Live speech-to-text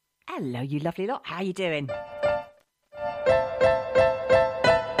Hello, you lovely lot. How you doing?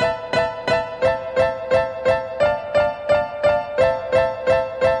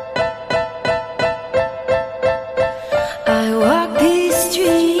 I walk these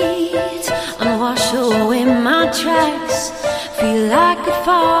streets and wash away my tracks. Feel like I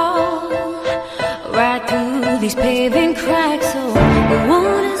fall right through these paving cracks. Oh, the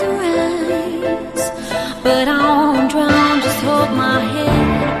water's rise, but I won't drown. Just hold my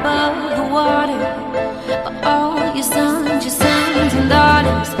head above the water. For all your sons and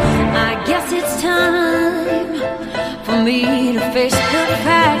daughters, I guess it's time for me to face the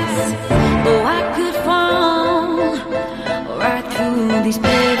facts. Though I could fall right through these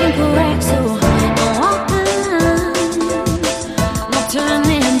paving cracks. So I walk the line, no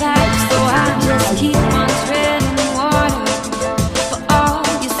turning back. So I just keep on treading water for all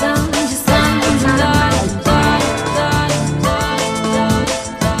your sons and daughters.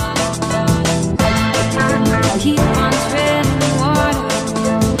 Keep on treading water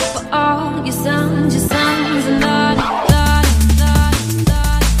for all your sons and daughters.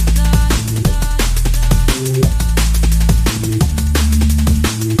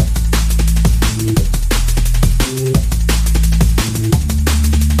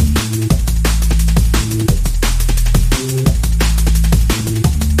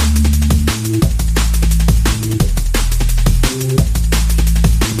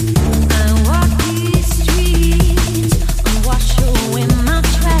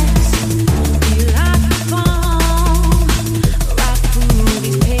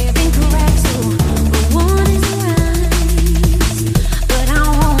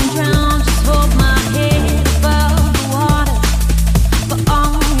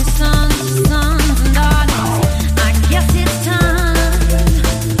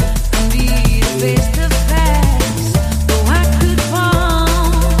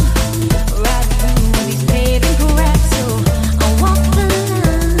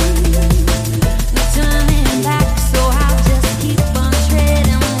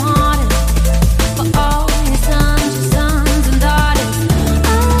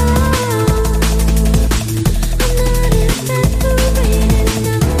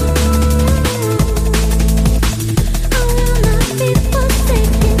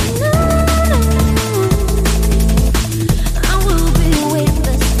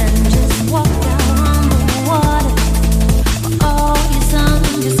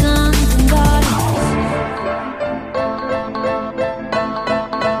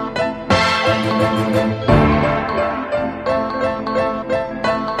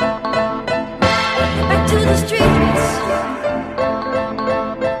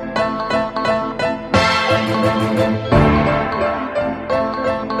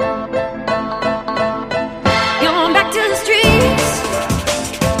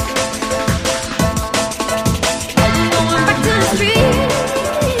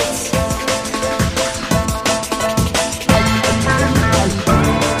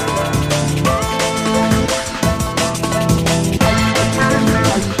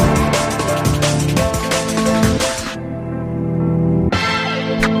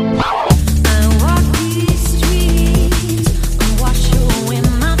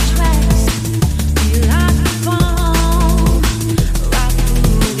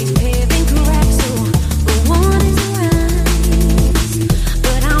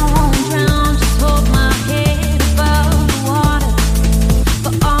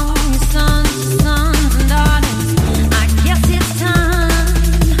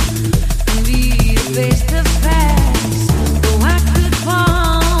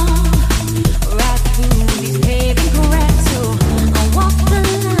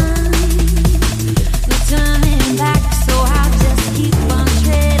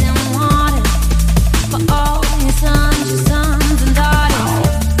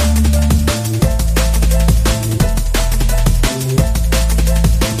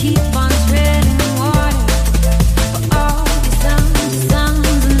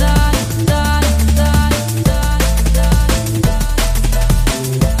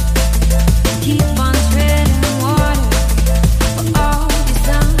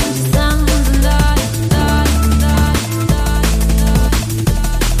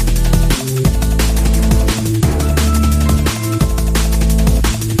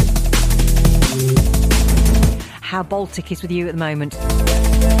 How Baltic is with you at the moment. Going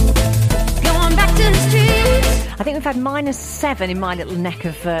back to the streets. I think we've had -7 in my little neck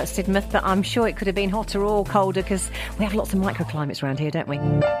of Sidmouth, but I'm sure it could have been hotter or colder because we have lots of microclimates around here, don't we?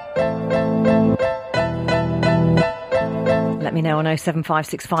 Let me know on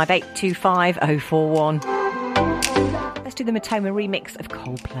 07565 825 041. Let's do the Matoma remix of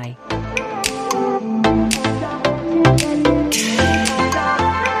Coldplay.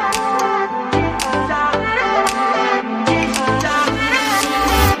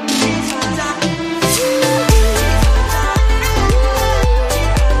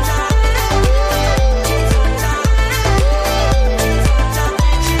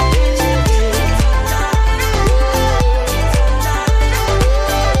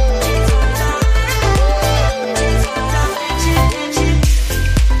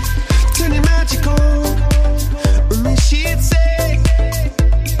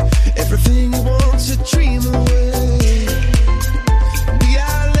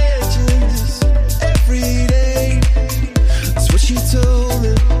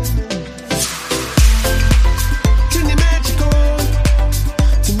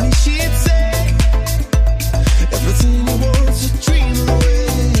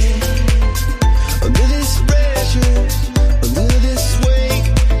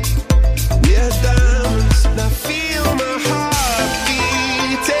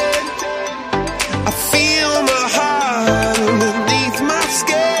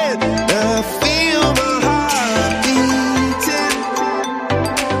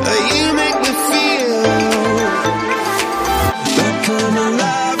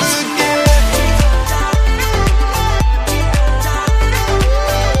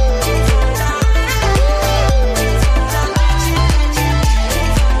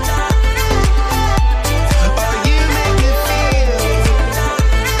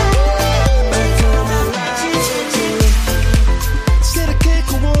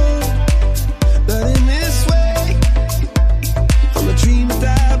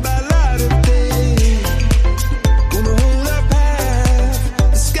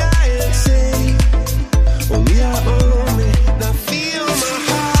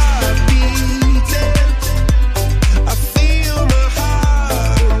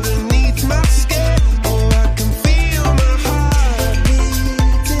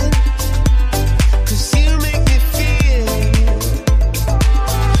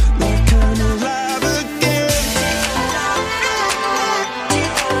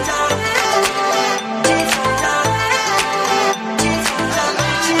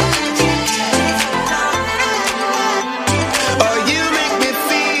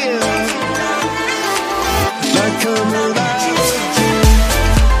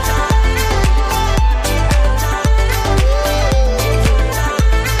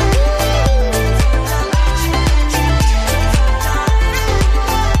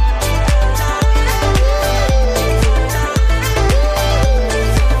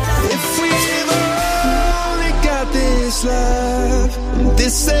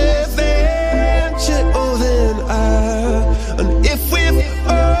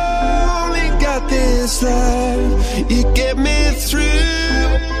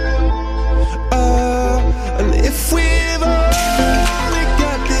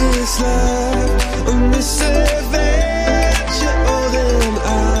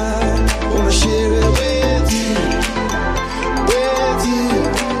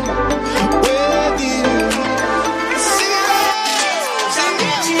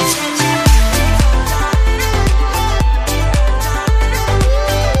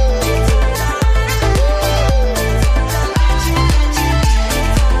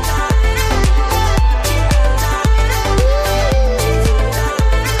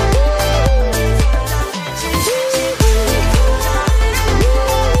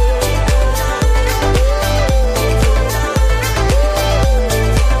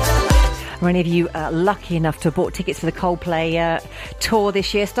 Any of you lucky enough to have bought tickets for the Coldplay tour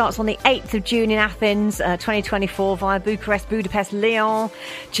this year? Starts on the 8th of June in Athens, 2024 via Bucharest, Budapest, Lyon,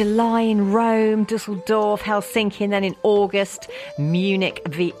 July in Rome, Dusseldorf, Helsinki, and then in August, Munich,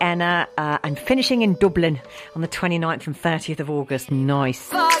 Vienna, and finishing in Dublin on the 29th and 30th of August.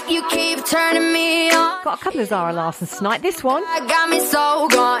 Nice. You keep turning me on. Got a couple of Zara Larsson tonight. This one. I got me so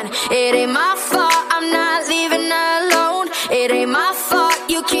gone. It ain't my fault. I'm not leaving alone. It ain't my fault.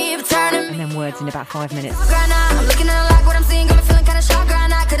 You keep turning me. And then words in about 5 minutes. I'm looking at like what I'm seeing. Got me feeling kind of shocked right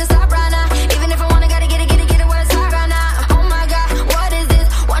now. Couldn't stop right now. Even if I wanna, gotta get it where it's hot right now. Oh my God, what is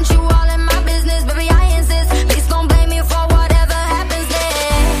this? Want you all in my business, baby, I insist. Please don't blame me for whatever happens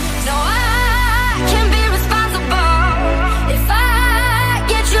next. No, I can't be responsible if I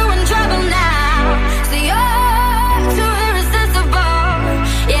get you in trouble now. So you're too irresistible.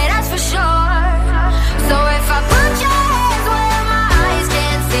 Yeah, that's for sure. So if I put your hands where my eyes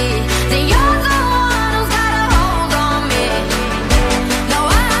can't see, then you're the one who's got a hold on me. No,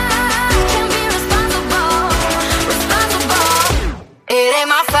 I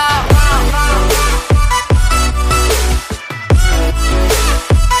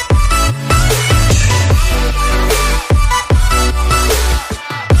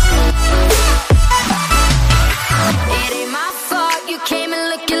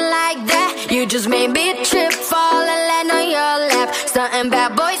something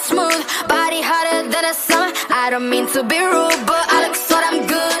bad boy smooth. Body hotter than a summer. I don't mean to be rude, but I look so damn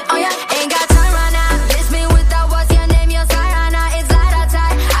good. Oh yeah, ain't got time right now. Miss me without what's your name, your Sarana. It's light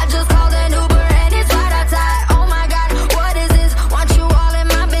outside. I just called an Uber and it's right outside. Oh my God, what is this? Want you all in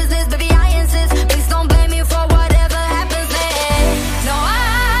my business, baby, I insist. Please don't blame me for whatever happens next. No,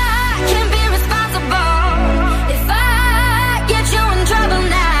 I can't be responsible if I get you in trouble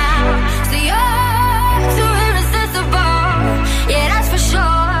now. See, you're too irresistible. Yeah, that's for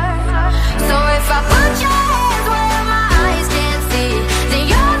sure. So if I put your hands where my eyes can't see, then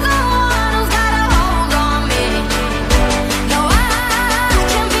you're the one who's got a hold on me. No, I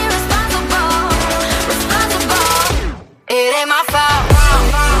can't be responsible. It ain't my fault.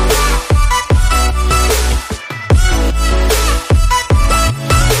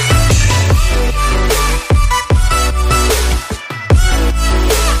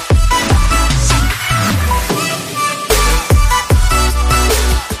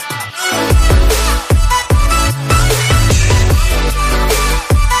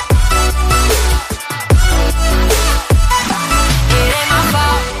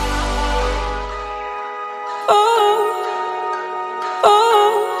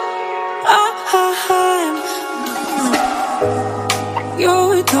 You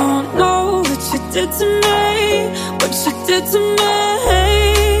don't know what you did to me, what you did to me.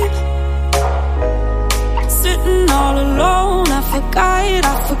 Sitting all alone, I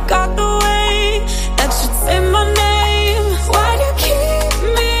forgot the way that you'd say my name. Why do you keep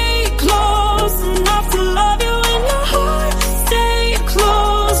me close enough to love you in your heart? Stay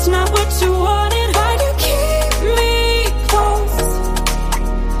close, not what you wanted. Why do you keep me close?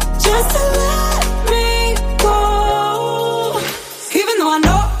 Just to let me go. Even though I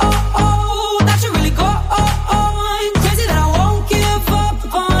know that you really go on, crazy that I won't give up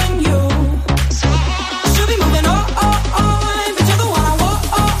on you. Should be moving on, but you're the one I want.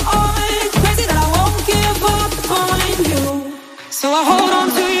 Crazy that I won't give up on you. So I hold on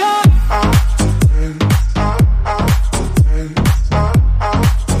to you.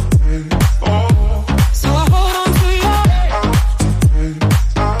 So I hold on to you.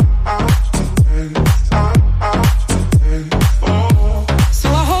 So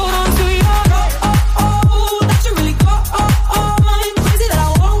I hold on to you. That you really go on, crazy that I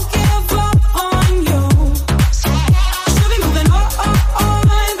won't give up on you. Should be moving on,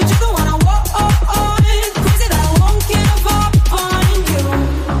 but you're the one I want. Crazy that I won't give up on you.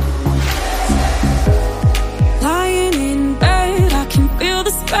 Lying in bed, I can feel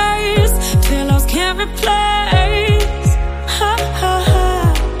the space. Pillows can't replace. Ha ha ha.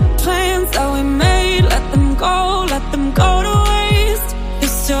 Plans that we made, let them go to waste.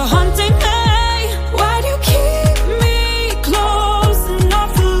 You're still haunting me. Why do you keep me close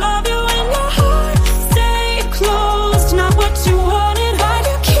enough to love you in your heart? Stay close, not what you wanted. Why do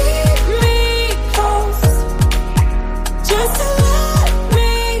you keep me close? Just to let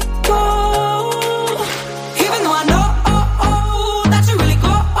me go. Even though I know that you really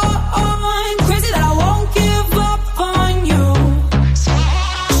go on, crazy that I won't give up on you.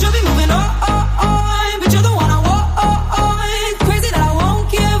 Should be moving on, but you're the one I want. Crazy that I won't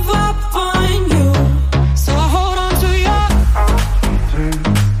give up on you. So I hold on to you. So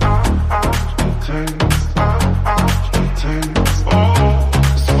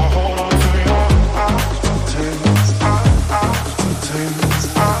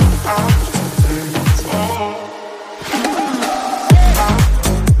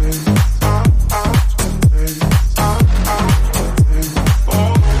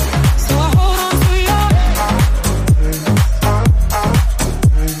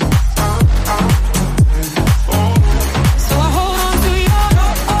I hold on to you. So I hold on to you.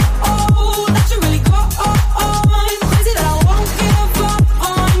 That you really go on, crazy that I won't give up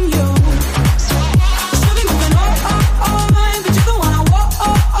on you. Should be moving on, but you're the one I want.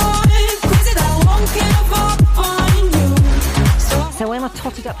 Crazy that I won't give up on you. So when I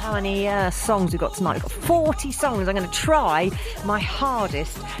totted up how many songs we've got tonight, we've got 40 songs. I'm going to try my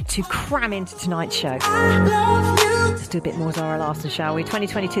hardest to cram into tonight's show. Let's do a bit more Zara Larsson, shall we?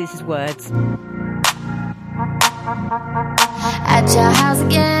 2022, this is Words. At your house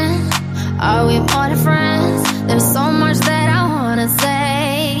again, are we more than friends? There's so much that I wanna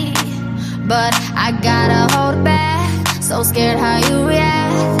say, but I gotta hold it back. So scared how you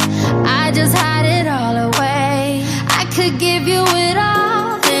react, I just hide it all away. I could give you it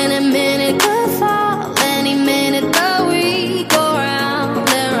all, then a minute could fall. Any minute the week go round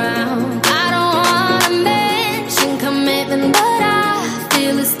and round. I don't wanna mention commitment, but I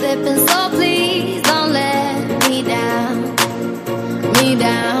feel it slipping. So please don't let me down.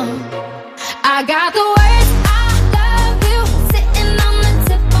 I got the words I love you sitting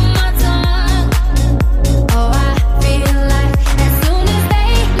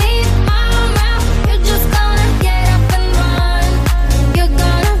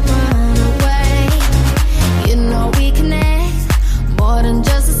than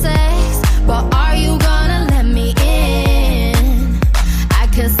just a sex, but are you gonna let me in? I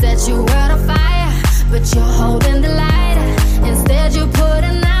could set your world on fire, but you're holding the lighter. Instead you're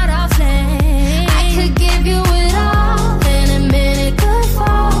putting out our flame. I could give you it all, any minute could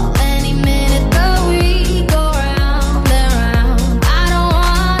fall, any minute the we go round and round. I don't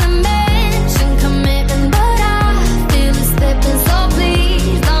wanna mention commitment, but I feel it slipping, so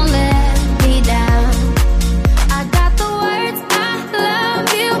please don't let me down. I got the words I love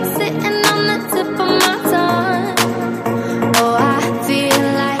you sitting on the tip of my tongue. Oh, I feel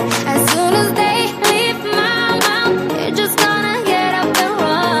like as soon as they leave my mouth, you're just gonna get up and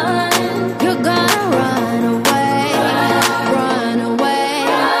run. You're gonna run away, run away,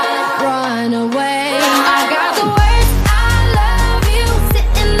 run away. I got the words I love you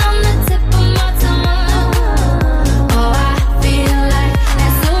sitting on the tip of my tongue. Oh, I feel like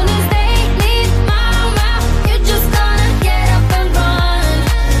as soon as they leave my mouth, you're just gonna get up and run.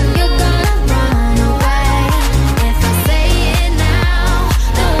 You're gonna run away. If I say it now,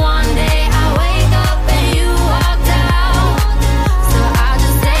 then one day I wake up and you walked out. So I'll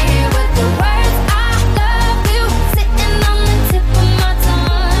just say it with the words I love you sitting on the tip of my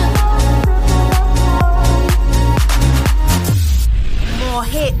tongue. More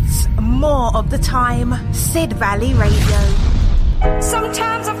hits, more of the time. Sid Valley Radio.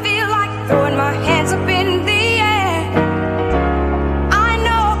 Sometimes I feel like throwing my hands up in the air. I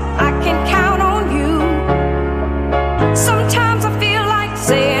know I can count on you. Sometimes I feel like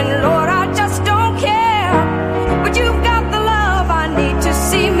saying, Lord, I just don't care. But you've got the love I need to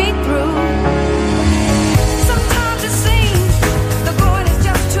see me through. Sometimes it seems the going is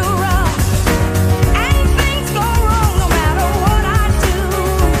just too rough, and things go wrong no matter what I do.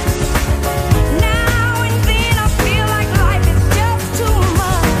 Now and then I feel like life is just too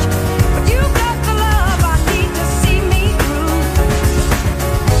much, but you got the love I need to see me through.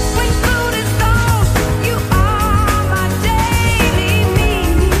 When food is gone, you are my daily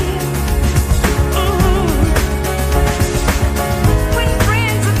meal. When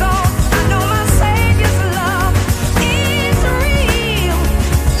friends are gone, I know my Savior's love is real.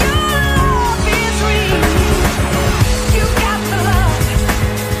 Your love is real. You got the love.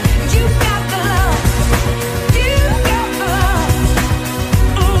 You got the love. You got the love.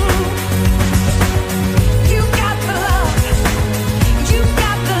 You got the love. You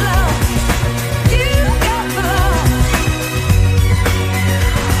got the love. You got the love.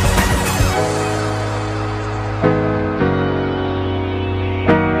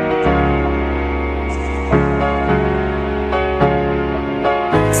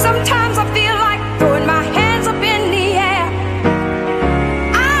 Sometimes I feel like throwing my hands up in the air.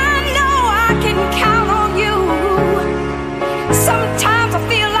 I know I can count on you. Sometimes I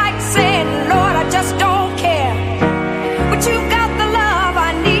feel like saying, Lord, I just don't care. But you've got the love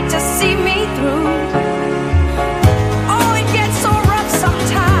I need to see me through. Oh, it gets so rough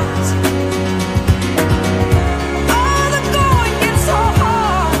sometimes. Oh, the going gets so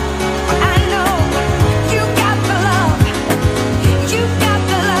hard. But I know you got the love. You got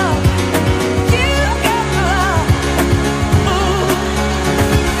the love. You got the love.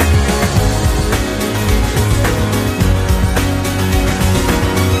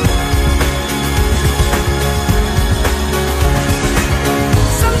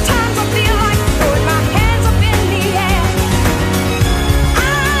 Sometimes I feel like throwing my hands up in the air.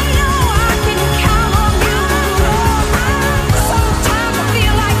 I know I can count on you. Sometimes I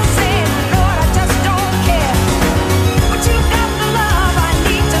feel like saying, Lord, I just don't care. But you got the love I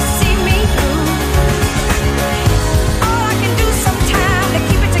need to see me through. All I can do sometimes to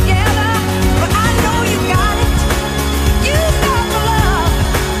keep it together, but I know you got it. You got the love.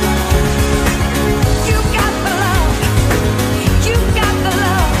 You got the love. You got the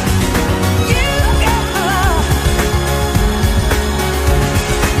love. You got the love.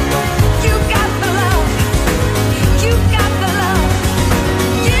 You got the love. You got the love.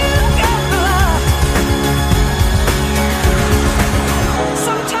 You got the love.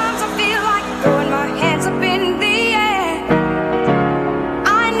 Sometimes I feel like throwing my hands up in the air.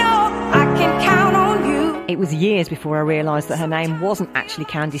 I know I can count on you. It was years before I realised that her name wasn't actually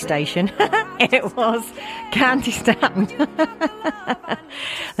Candy Station. It was Candy Stanton.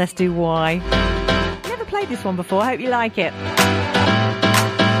 Let's do Why. Never played this one before. I hope you like it.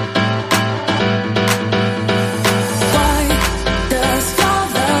 Why does your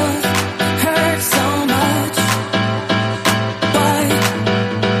love hurt so much? Why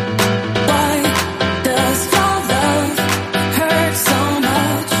does your love hurt so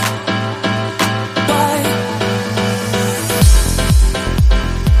much? Why?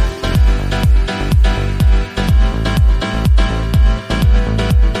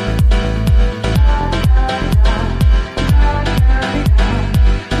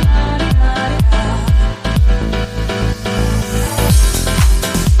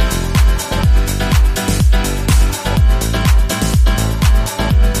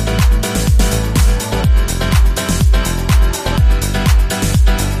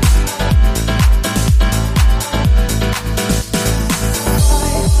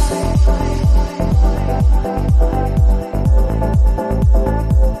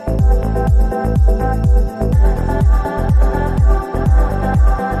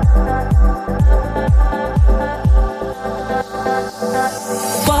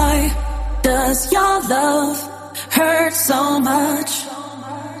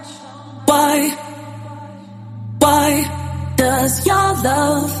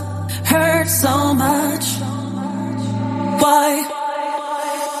 Why?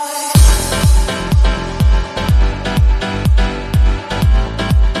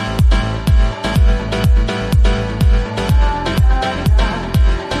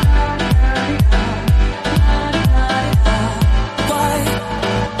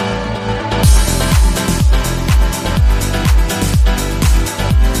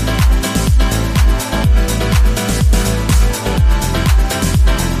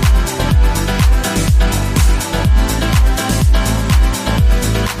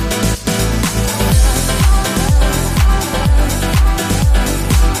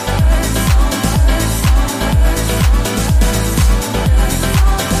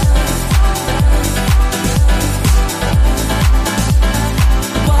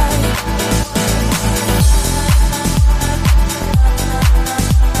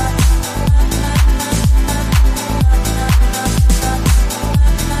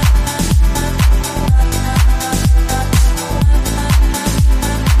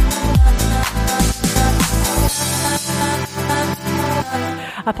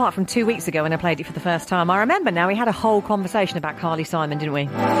 Apart from 2 weeks ago when I played it for the first time, I remember now we had a whole conversation about Carly Simon, didn't we?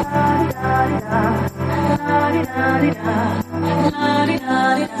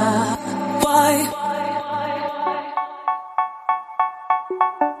 Why?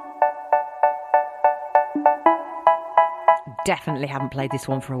 Definitely haven't played this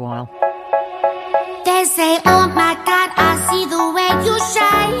one for a while. They say, oh my God, I see the way you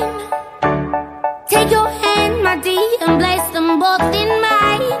shine. Take your hand, my dear, and place them both in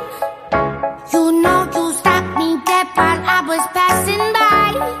mine. You know you stopped me dead while I was passing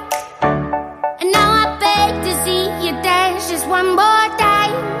by. And now I beg to see you dance just one more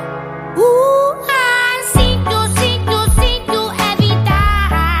time. Ooh, I see you every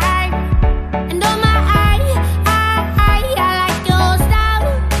time. And oh my, I like your style.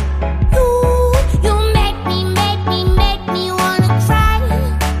 You make me wanna cry.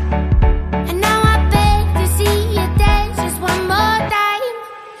 And now I beg to see you dance just one more time.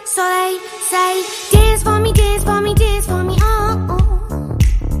 So they say, dance for me, dance for me, dance for me, oh, oh.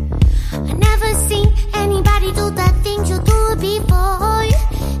 I never seen anybody do the things you do before.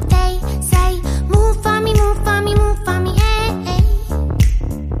 They say, move for me, move for me, move for me, eh, eh.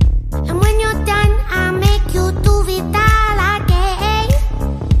 And when you're done, I'll make you do it all again.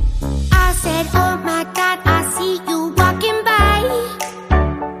 I said, oh my God, I see you walking by.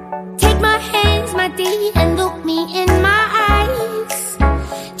 Take my hands, my dear, and look me in my eyes.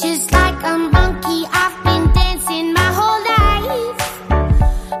 Just like a monkey, I've been dancing my whole life.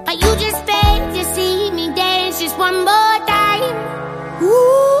 But you just beg to see me dance just one more time.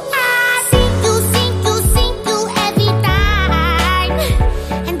 Ooh, I see you every time.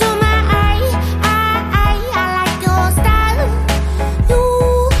 And oh my, I like your style.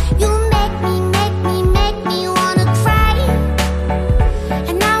 You make me wanna cry.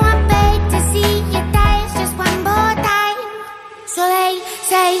 And now I beg to see you dance just one more time. So they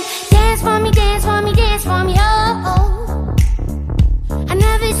say, dance for me, dance for me, dance for me, oh, oh. I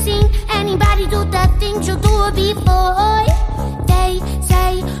never seen anybody do the things you do before. They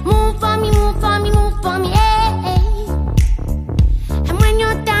say, move for me, move for me, move for me, eh, eh. And when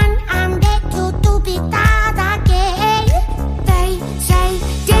you're done, I'm back to do it all again. They say,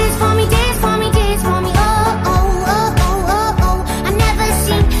 dance for me, dance for me, dance for me, oh, oh, oh, oh, oh, oh. I never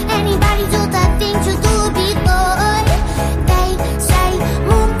seen anybody do the things you do before. They say,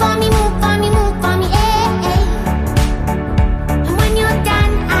 move for me, move for me, move for me, eh, eh. And when you're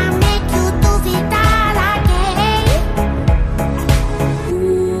done, I'll make you do it all again.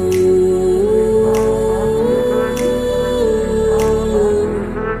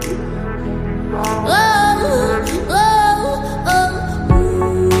 Oh, oh, oh.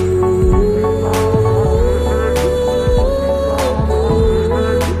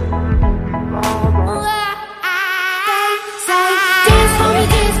 Say, dance for me,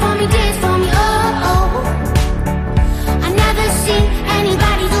 dance for me, dance for me, oh, oh. I never seen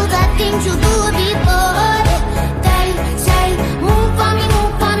anybody do the things you do before. They say, move for me,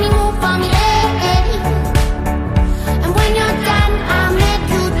 move for me, move for me, eh, eh. And when you're done, I'll make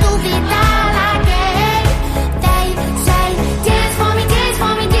you do it all again. They say, dance for me, dance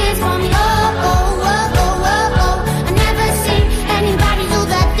for me, dance for me, oh, oh, oh, oh, oh, oh. I never seen anybody do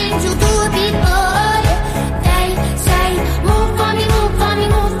the things you do before. They say, move for me, move for me,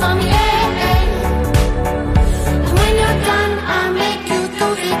 move for me, eh, eh. And when you're done, I'll make you do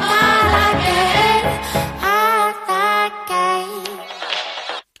it all again, all again.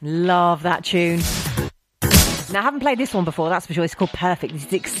 Love that tune. Now, I haven't played this one before, that's for sure. It's called Perfect. This is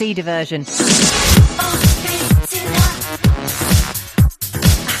the Exceeder version.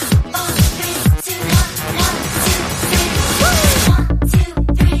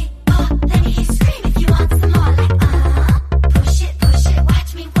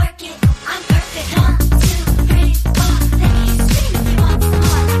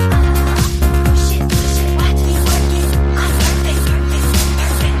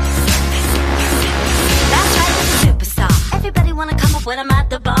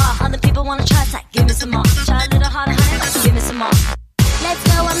 wanna try that? Give me some more. Try a little harder, honey. Give me some more. Let's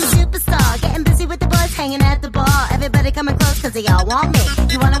go, I'm a superstar. Getting busy with the boys, hanging at the bar. Everybody coming close, cause they all want me.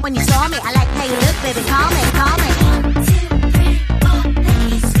 You want it when you saw me. I like how you look, baby. Call me, call me. 1, 2, 3, 4. Let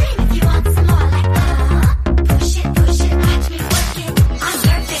me scream if you want some more. Like, push it, watch me work it. I'm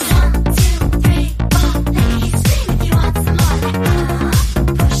perfect. 1, 2, 3, 4. Let me scream if you want some more. Like,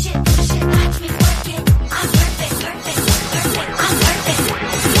 push it, watch me work it. I'm perfect. I'm perfect.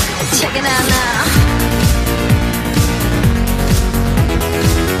 Check it out now.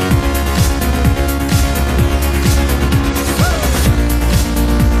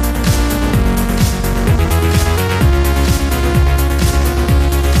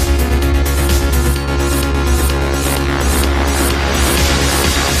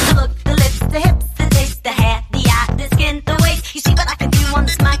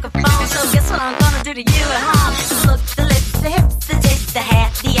 To you at home. Look, the lips, the hips, the taste, the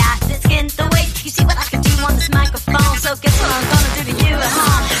hair, the eye, the skin, the weight. You see what I can do on this microphone. So guess what I'm gonna do to you at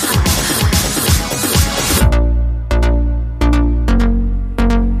home.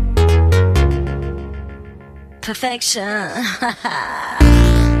 Perfection.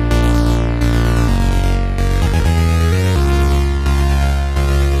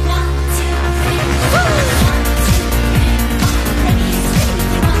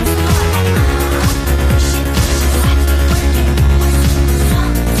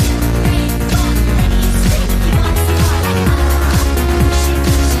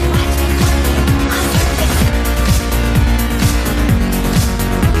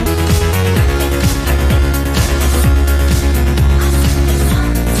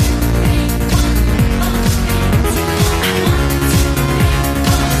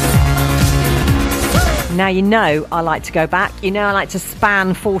 Now, you know I like to go back. You know I like to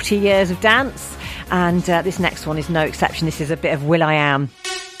span 40 years of dance. And this next one is no exception. This is a bit of will.i.am.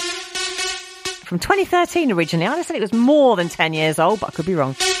 From 2013 originally. I said it was more than 10 years old, but I could be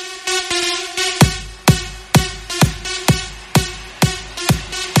wrong.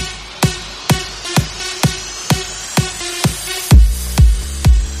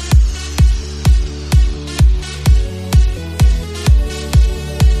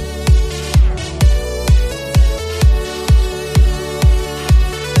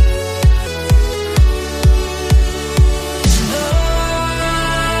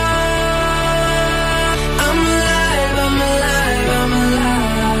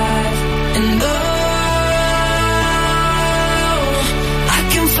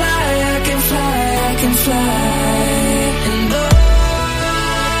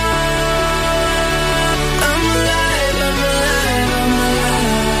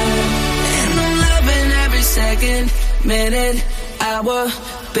 Minute, hour,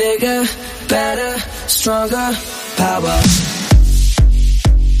 bigger, better, stronger, power.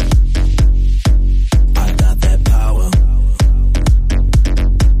 I got that power.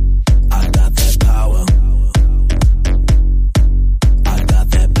 I got that power. I got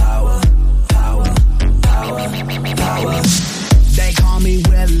that power. Power. They call me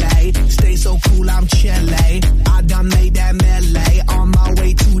Willie. Stay so cool, I'm chilly. I done made that melee on my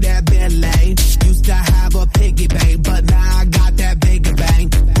way to that Billy. Used to have a piggy bank, but now I got that bigger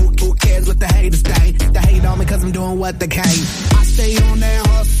bang. Who cares what the haters think? They hate on me cause I'm doing what they can. I stay on that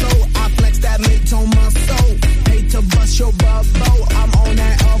hustle, I flex that mid-tone muscle. Hate to bust your bubble, I'm on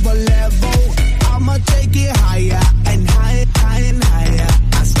that other level. I'ma take it higher and higher, higher and higher.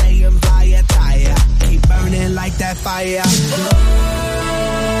 I stay in fire tire, keep burning like that fire.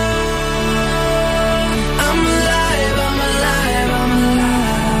 I'm alive, I'm alive, I'm alive.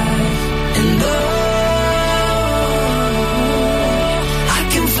 And I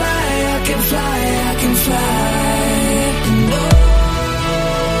can fly, I can fly, I can fly. And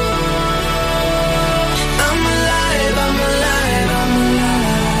I'm alive, I'm alive, I'm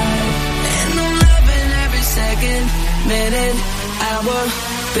alive. And I'm loving every second, minute, hour,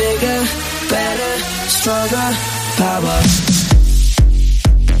 bigger, better, stronger, power.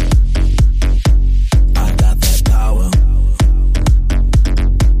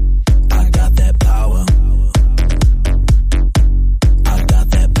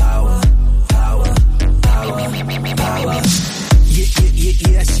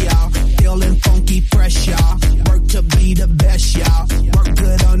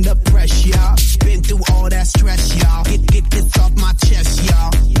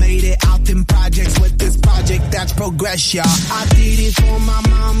 Y'all. I did it for my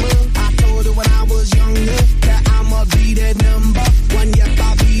mama. I told her when I was younger that I'ma be that number one. Yep,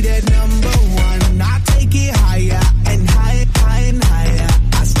 I'll be that number one. I take it higher and higher, higher and higher.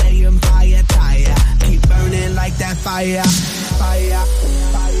 I stay in fire tire, keep burning like that fire, fire,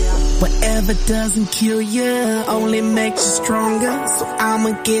 fire. Whatever doesn't kill you only makes you stronger, so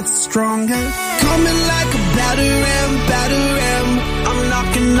I'ma get stronger. Coming like a batter ram, batter ram. I'm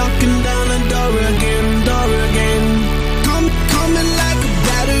knocking down the door again, door again. Coming like a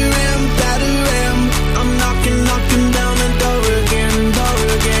batter ram, batter ram. I'm knocking down the door again, door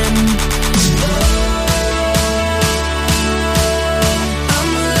again.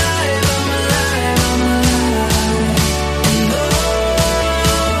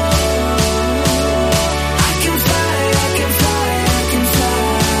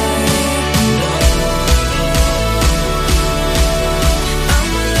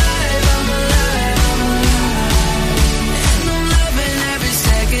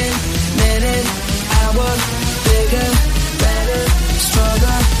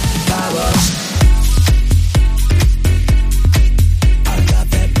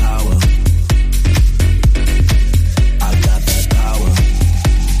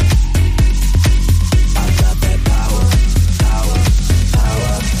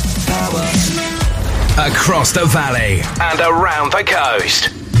 Across the valley and around the coast,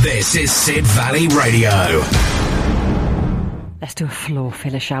 this is Sid Valley Radio. Let's do a floor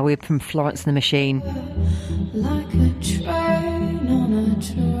filler, shall we, from Florence and the Machine. Like a train on a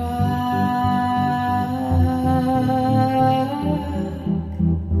track,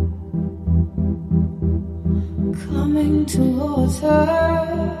 coming towards her,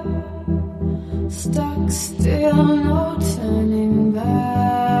 stuck still, no turning back.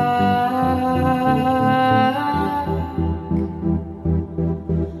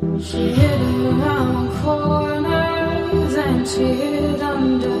 She hid around corners and she hid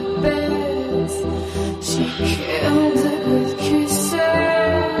under beds. She killed it with kisses,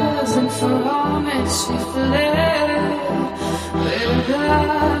 and from it she fled. With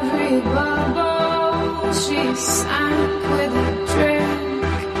every bubble she sank with a drink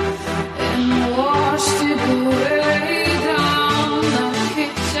and washed it away down the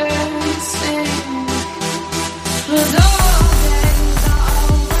kitchen sink. The dog days are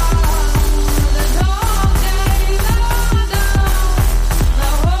gone, the dog days are done. The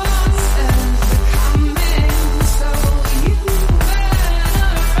horses are coming, so you better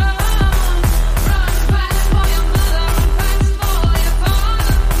run. Run fast for your mother, run fast for your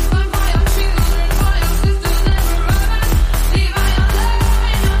father, run for your children, for your sisters, never run. Leave all your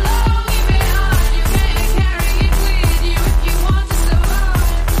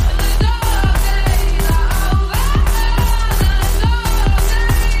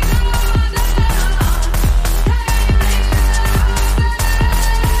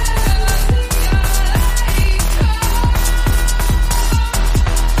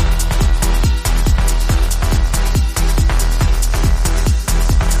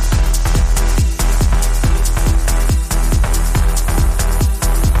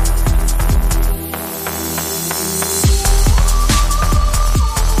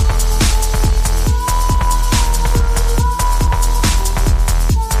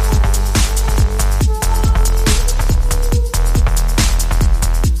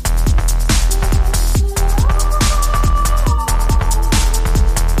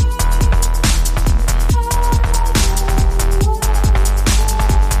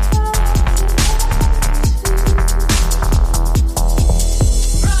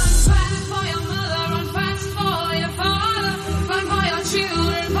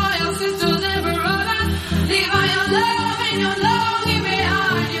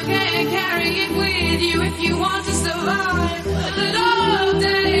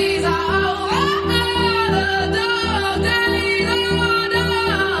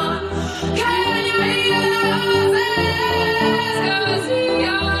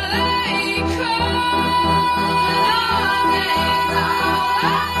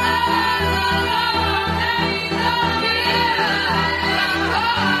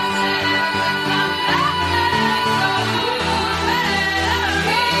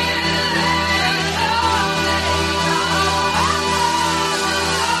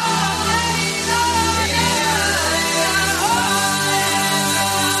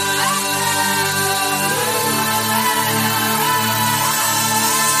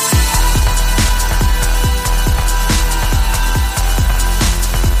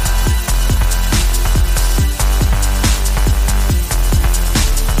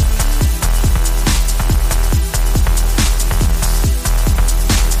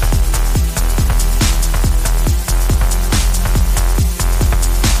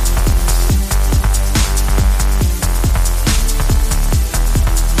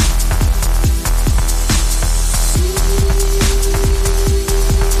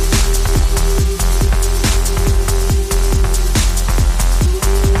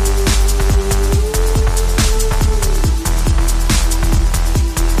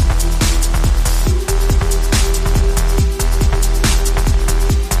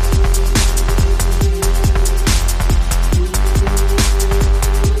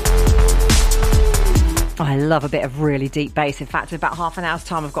love a bit of really deep bass. In fact, in about half an hour's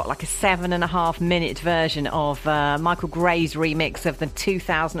time, I've got like a 7.5-minute version of Michael Gray's remix of the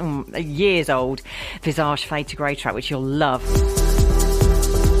 2000 years old Visage Fade to Grey track, which you'll love.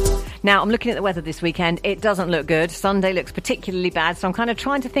 Now, I'm looking at the weather this weekend. It doesn't look good. Sunday looks particularly bad, so I'm kind of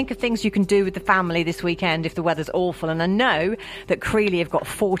trying to think of things you can do with the family this weekend if the weather's awful. And I know that Creeley have got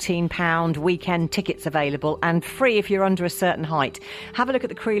 £14 weekend tickets available and free if you're under a certain height. Have a look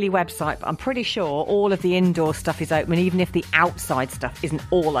at the Creeley website, but I'm pretty sure all of the indoor stuff is open, even if the outside stuff isn't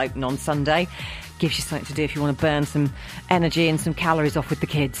all open on Sunday. Gives you something to do if you want to burn some energy and some calories off with the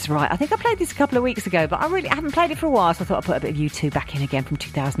kids. Right, I think I played this a couple of weeks ago, but I haven't played it for a while, so I thought I'd put a bit of U2 back in again from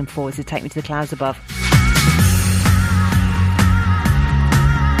 2004. This is Take Me to the Clouds Above.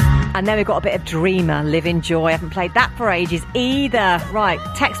 And then we've got a bit of Dreamer, Live in Joy. I haven't played that for ages either. Right,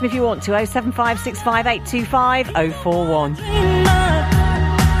 text me if you want to, 07565 825 041.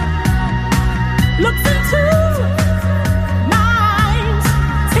 Looks into minds,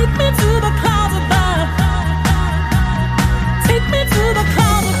 take me to the clouds above. Take me to the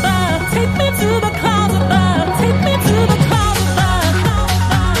clouds above. Take me to the clouds above. Take me to the clouds above. Take me to the clouds above.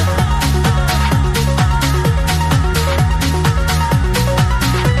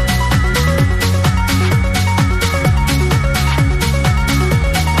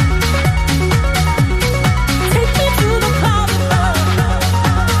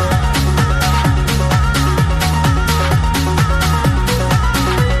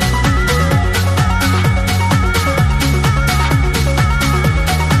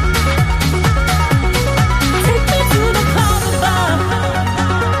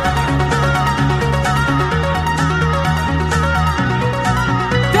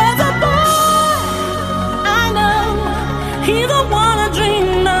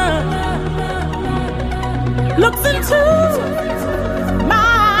 Looks into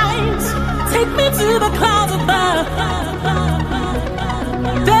minds, take me to the clouds above.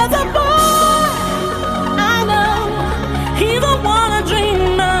 There's a boy I know, he's the one I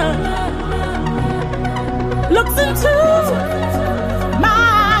dream of. Looks into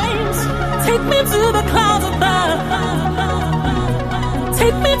minds, take me to the clouds above.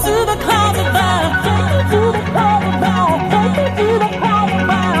 Take me to the clouds above. Take me to the clouds above. Take me to the clouds above. Take me to the clouds above. Take me to the clouds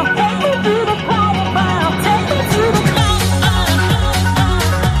above. Take me to the clouds above. Take me to the clouds above.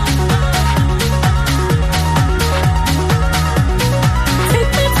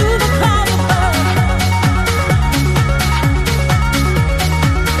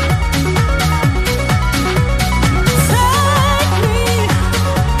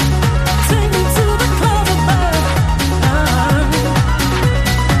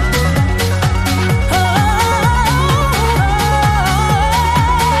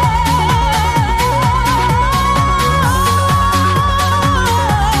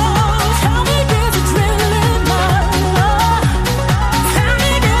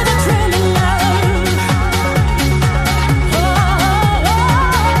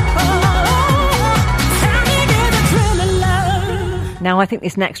 Now, I think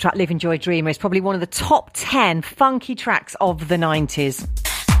this next track, Live, Enjoy, Dreamer, is probably one of the top 10 funky tracks of the 90s.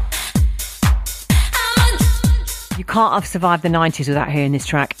 You can't have survived the 90s without hearing this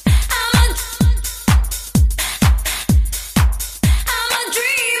track.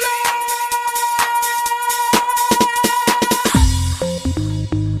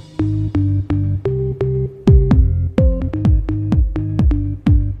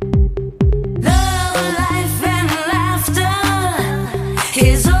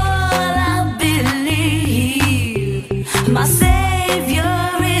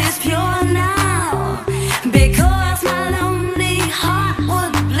 Because my lonely heart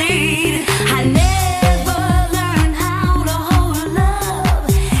would bleed.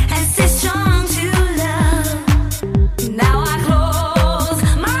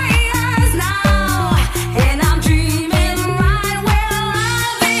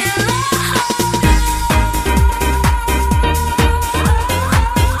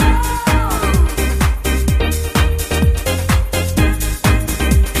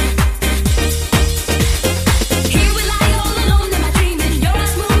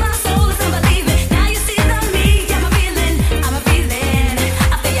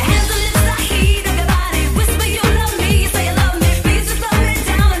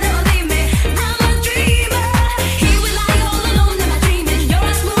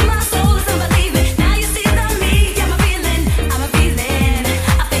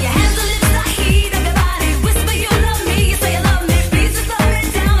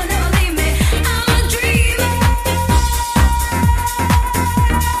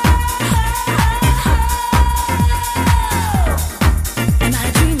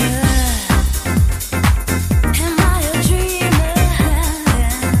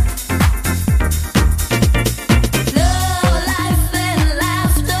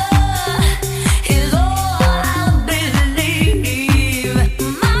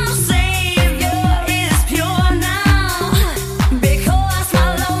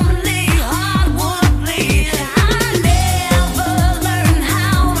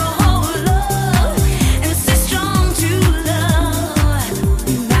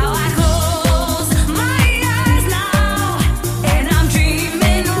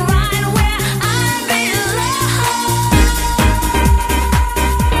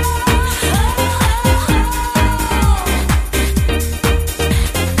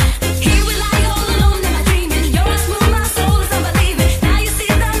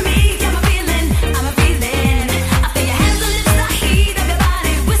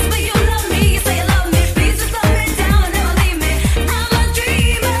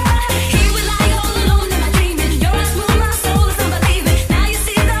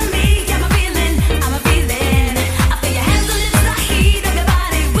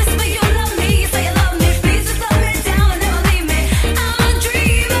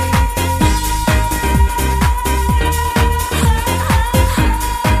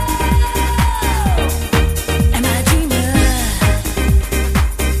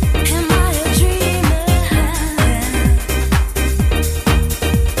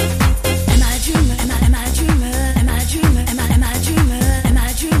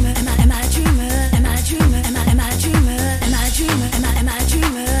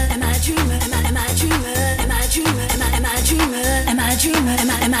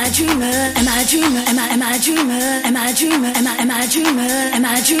 am I a dreamer? Am I a dreamer? Am I a dreamer? Am I a dreamer? Am I a dreamer? Am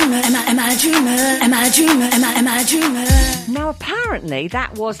I a dreamer? Am I a dreamer? Am I a dreamer? Am I a dreamer? Now, apparently,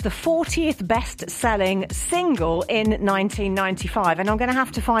 that was the 40th best-selling single in 1995, and I'm going to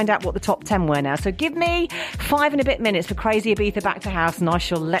have to find out what the top 10 were now. So give me 5 and a bit minutes for Crazy Ibiza Back to House, and I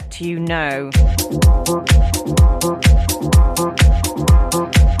shall let you know.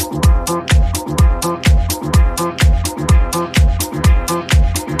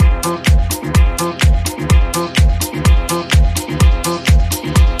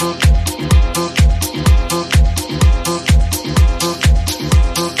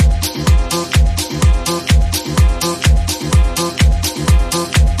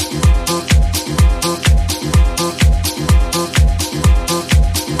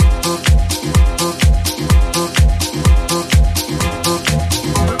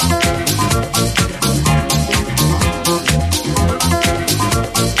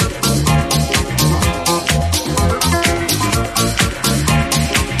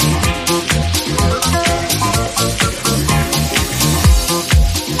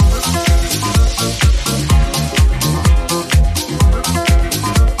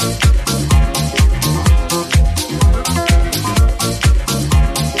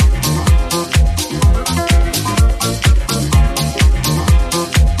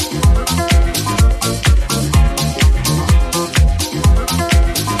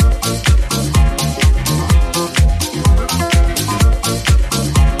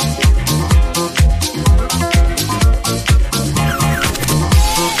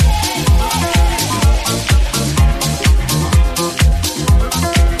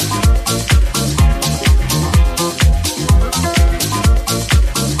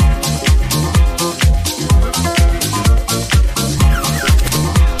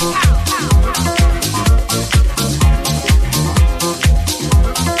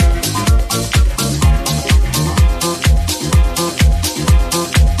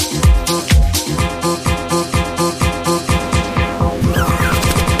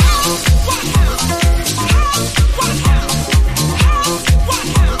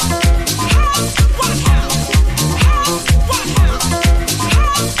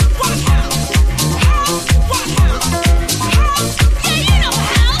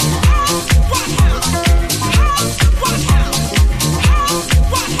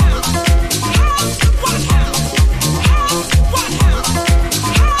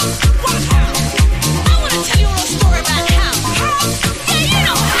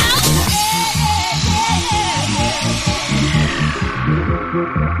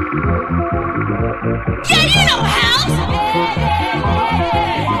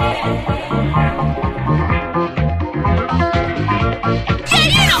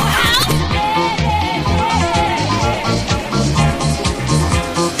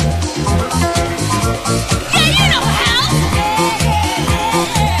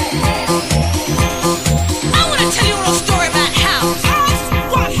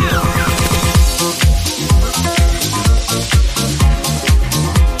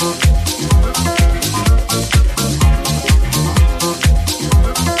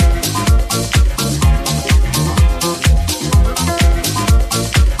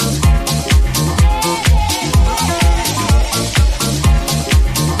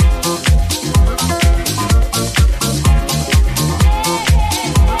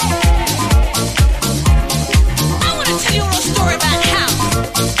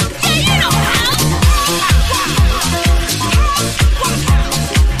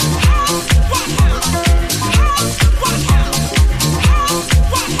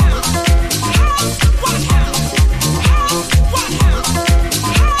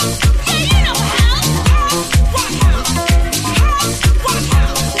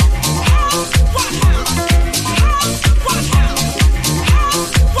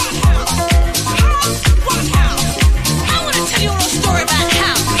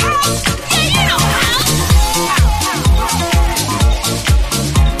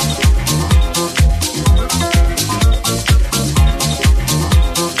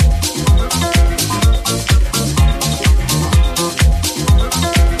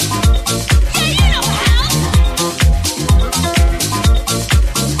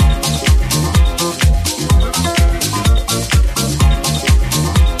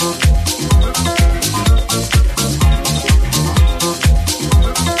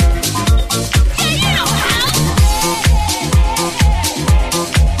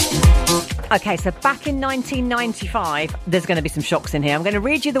 Okay, so back in 1995, there's going to be some shocks in here. I'm going to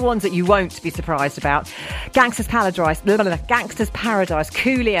read you the ones that you won't be surprised about. Gangster's Paradise,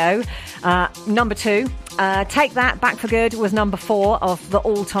 Coolio, number 2. Take That, Back for Good was number 4 of the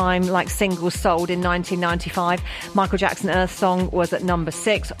all-time singles sold in 1995. Michael Jackson, Earth Song was at number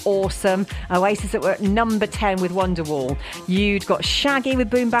 6. Awesome. Oasis were at number 10 with Wonderwall. You'd got Shaggy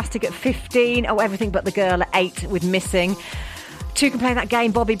with Boombastic at 15. Oh, Everything But the Girl at 8 with Missing. Two Can Play That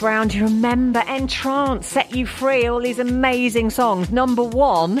Game, Bobby Brown. Do you remember Entrance, Set You Free? All these amazing songs. Number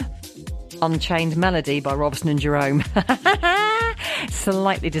 1, Unchained Melody by Robson and Jerome.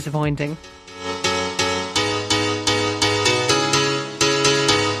 Slightly disappointing.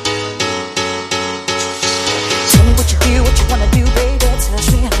 Tell me what you do, what you wanna do, baby.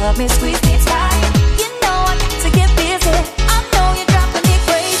 Touch me, love me, squeeze me tight. You know I got to get busy. I know you're driving me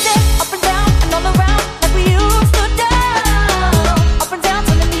crazy. Up and down and all around like we used to do. Up and down,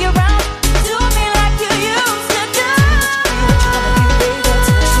 turning me around. Do me like you used to do. Tell me what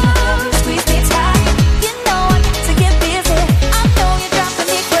you wanna do, baby. Touch me, love me, squeeze me tight. You know I got to get busy. I know you're driving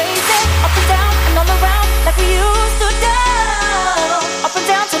me crazy. Up and down and all around like we used to do. Up and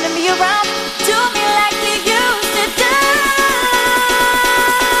down, turning me around. Do me like you used to do.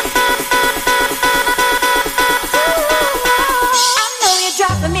 I know you're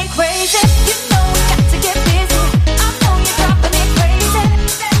driving me crazy. You know we got to get busy. I know you're driving me crazy.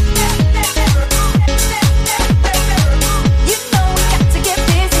 You know we got to get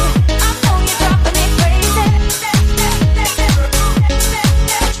busy. I know you're driving me crazy.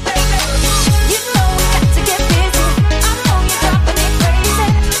 You know we got to get busy. I know you're driving me crazy.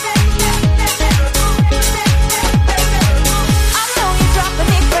 I know you're driving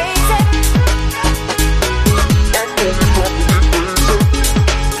me crazy.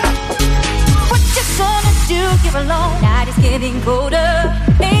 What you gonna do? You're alone. Night is getting colder.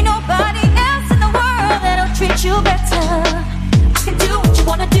 Ain't nobody else in the world that'll treat you better. I can do what you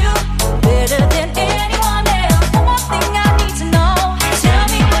wanna do better than anyone else. One more thing I need to know. Tell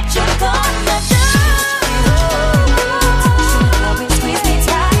me what you're gonna do. Love me, squeeze me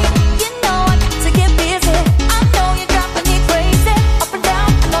tight. You know I got to get busy. I know you're driving me crazy. Up and down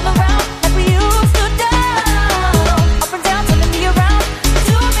and all around like we used to do. Up and down, turning me around.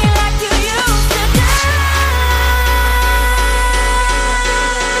 Do me like you used to do.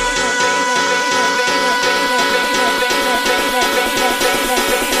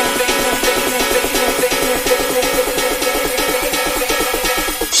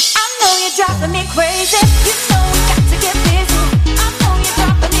 I know you're driving me crazy. You know we got to get busy. I know you're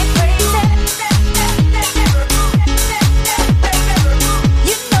driving me crazy.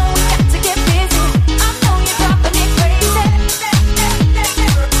 You know we got to get busy. I know you're driving me crazy.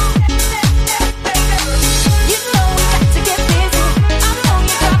 You know we got to get busy. I know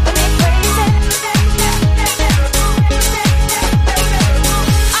you're driving me crazy.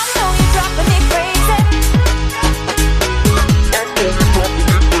 I know you're driving me crazy.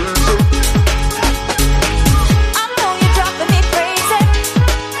 I know you're driving me crazy.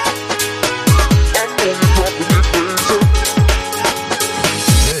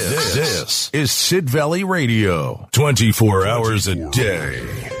 This is Sid Valley Radio, 24 hours a day.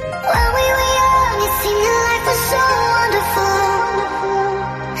 When we were young, it seemed that life was so wonderful,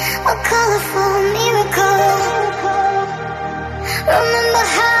 a colorful miracle. Remember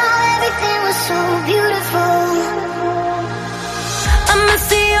how everything was so beautiful. I miss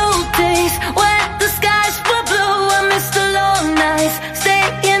the old days when the skies were blue. I miss the long nights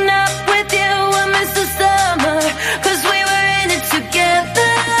staying up with you. I miss the summer 'cause we were in it together.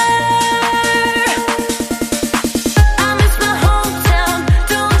 I miss my hometown,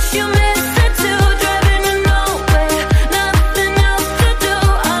 don't you miss it too? Driving to nowhere, nothing else to do.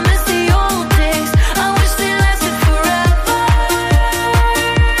 I miss the old days, I wish they lasted forever.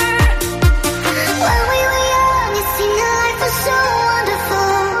 When we were young, it seemed that life was so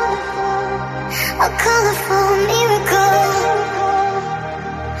wonderful, a colorful miracle.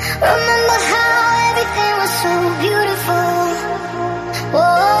 Remember how everything was so beautiful. Whoa,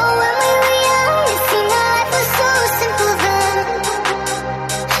 when we were young, it seemed that life was so simple then,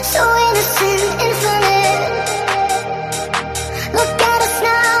 so innocent, infinite. Look at us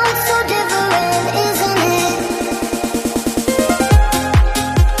now, it's so different, isn't it?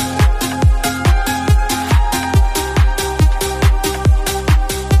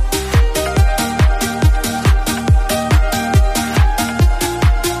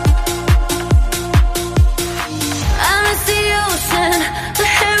 I miss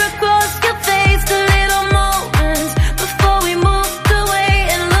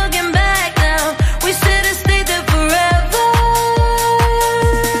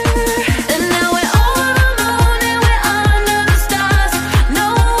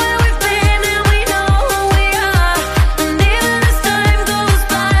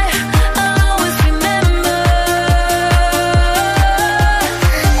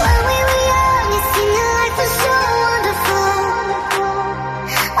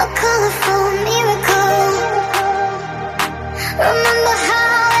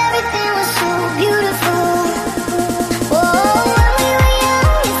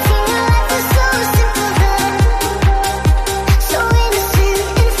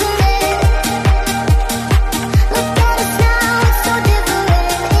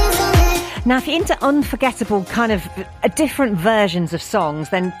into unforgettable kind of different versions of songs,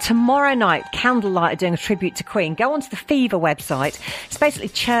 then tomorrow night, Candlelight are doing a tribute to Queen. Go onto the Fever website. It's basically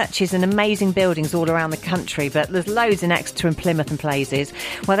churches and amazing buildings all around the country, but there's loads in Exeter and Plymouth and places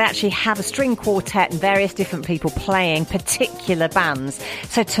where they actually have a string quartet and various different people playing particular bands.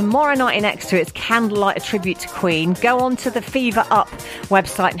 So tomorrow night in Exeter, it's Candlelight, a tribute to Queen. Go onto the Fever Up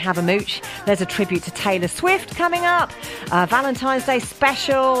website and have a mooch. There's a tribute to Taylor Swift coming up. Valentine's Day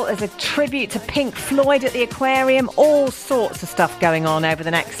special. There's a tribute to Pink Floyd at the Aquarium. All sorts of stuff going on over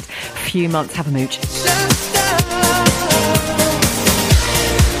the next few months. Have a mooch.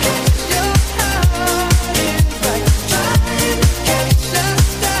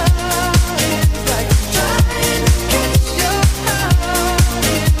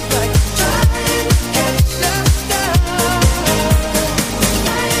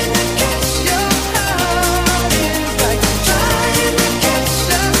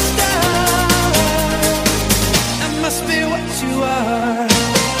 You are.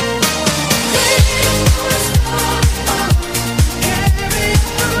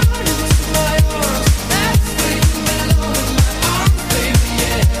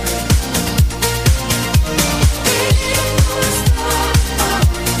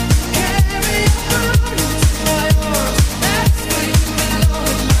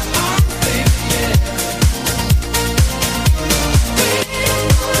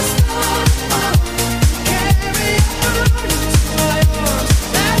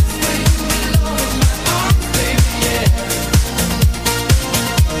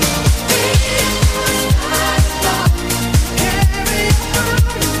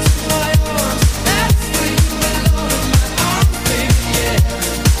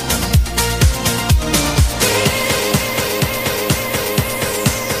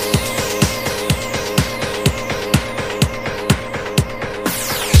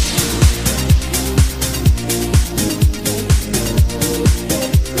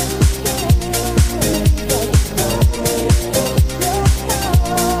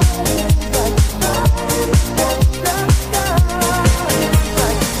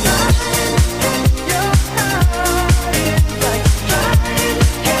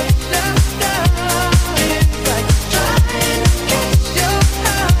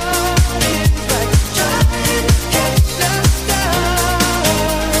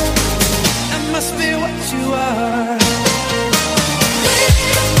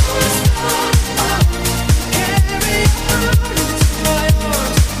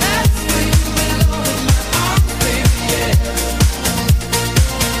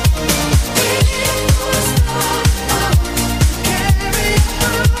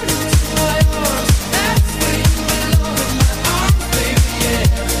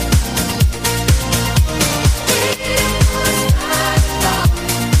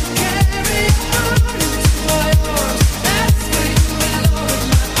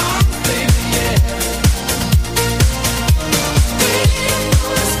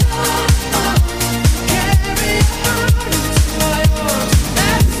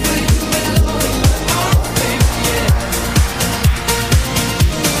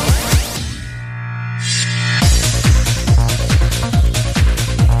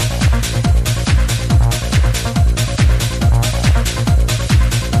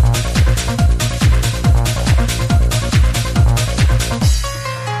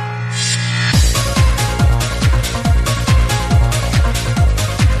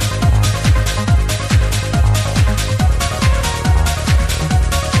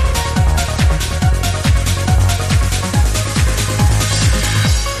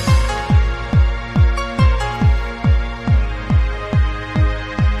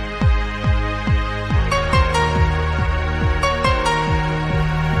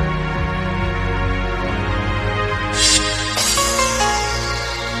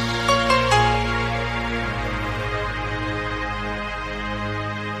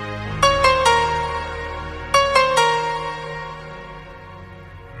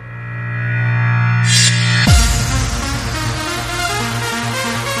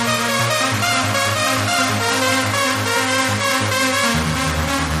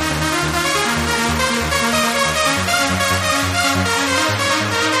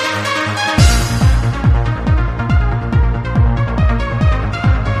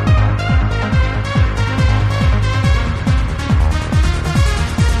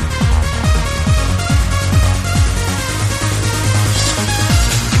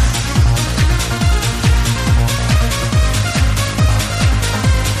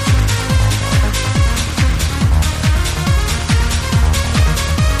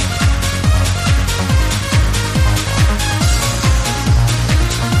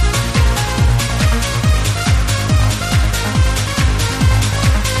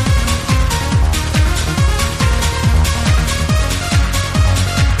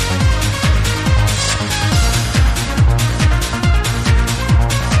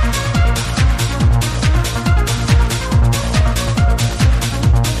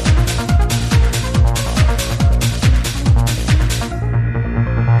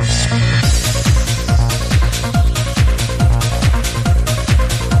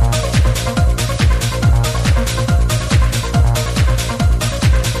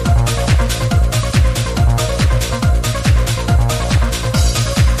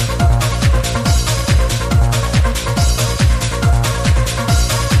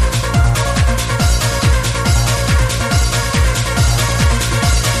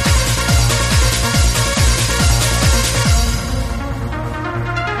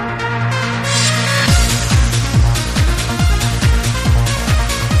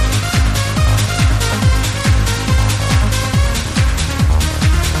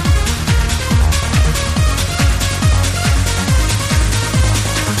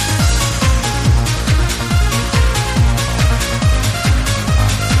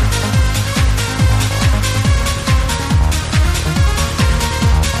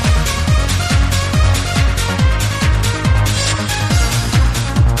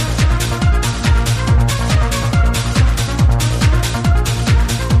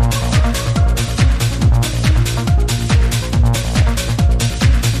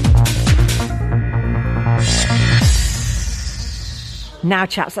 Now,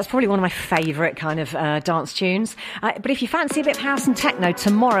 chaps, that's probably one of my favourite kind of dance tunes. But if you fancy a bit of house and techno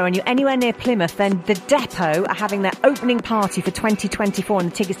tomorrow and you're anywhere near Plymouth, then The Depot are having their opening party for 2024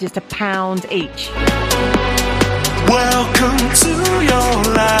 and the tickets are just £1 each. Welcome to your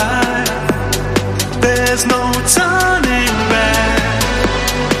life. There's no turning back.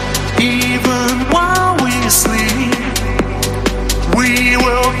 Even while we sleep, we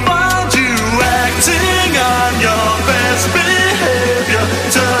will find you acting on your best behavior.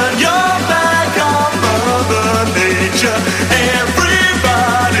 Turn your back on Mother Nature.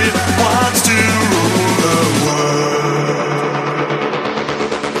 Everybody wants to rule the world.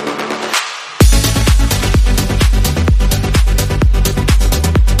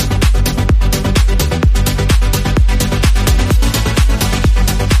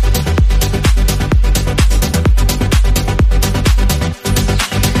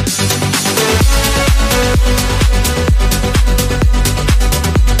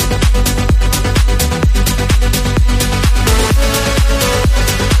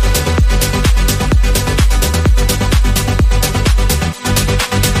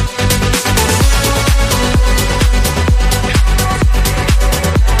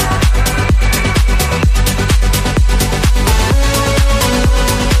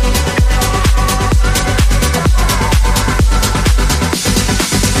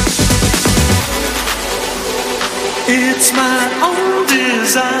 It's my own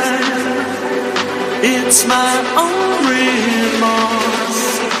desire, it's my own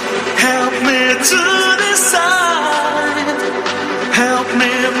remorse. Help me to decide, help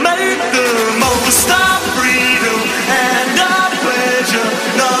me make the most of freedom and of pleasure.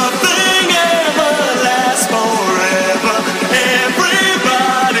 Nothing ever lasts forever.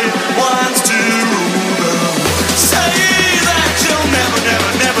 Everybody wants to rule the world. Say that you'll never,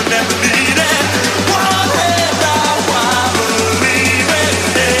 never, never, never need it.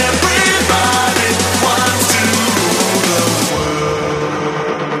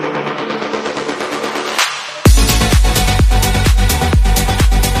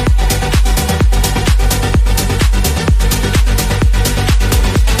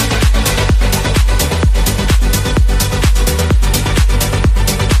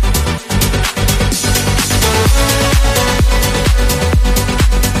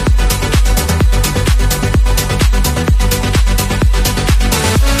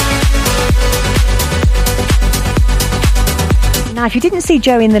 Now, if you didn't see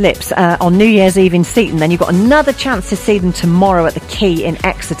Joey and the Lips on New Year's Eve in Seaton, then you've got another chance to see them tomorrow at the Key in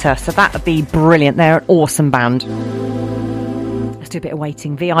Exeter. So that would be brilliant. They're an awesome band. Let's do a bit of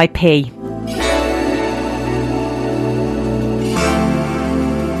waiting. VIP.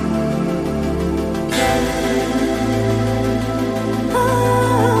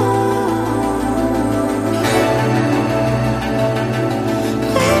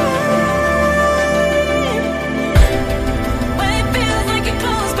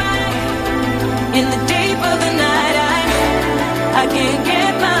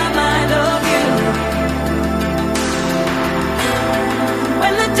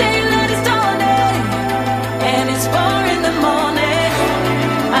 When the daylight is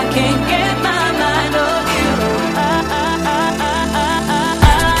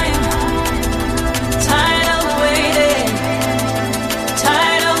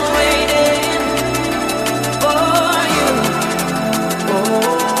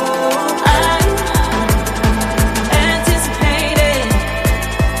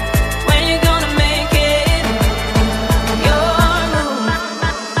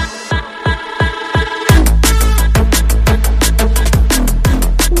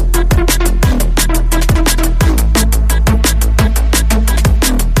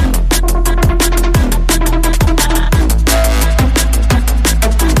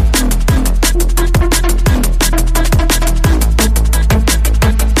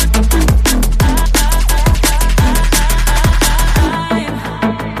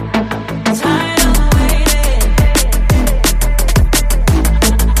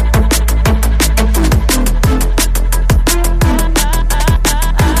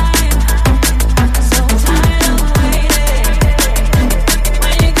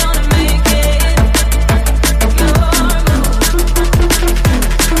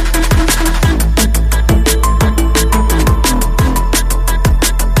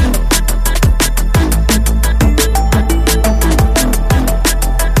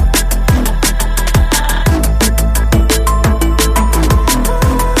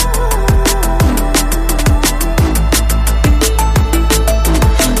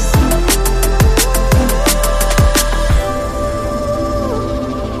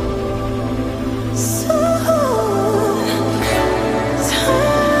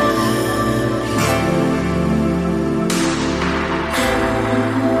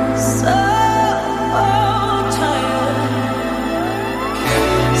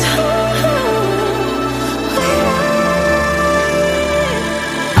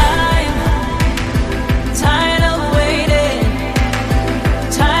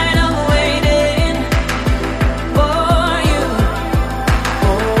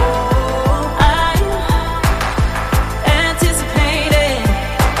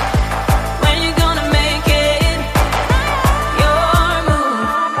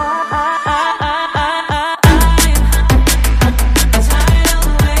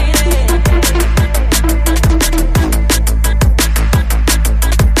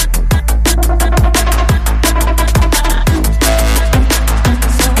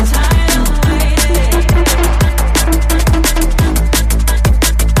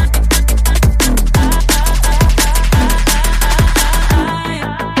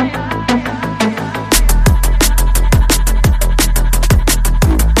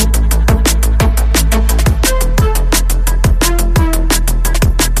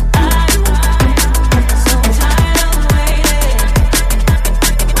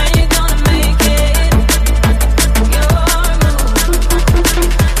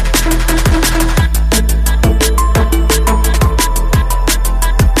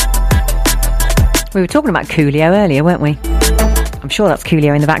We were talking about Coolio earlier, weren't we? I'm sure that's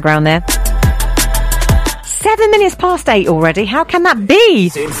Coolio in the background there. 7 minutes past 8 already. How can that be?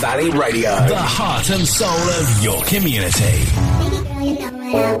 Sid Valley Radio, the heart and soul of your community. Baby girl, you know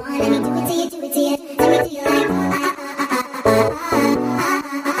what I want. Let me do it to you, do it to you. Let me do you like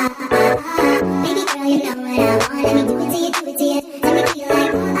Baby girl, you know what I want. Let me do it to you, do it to you. Let me do you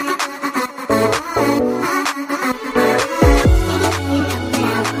like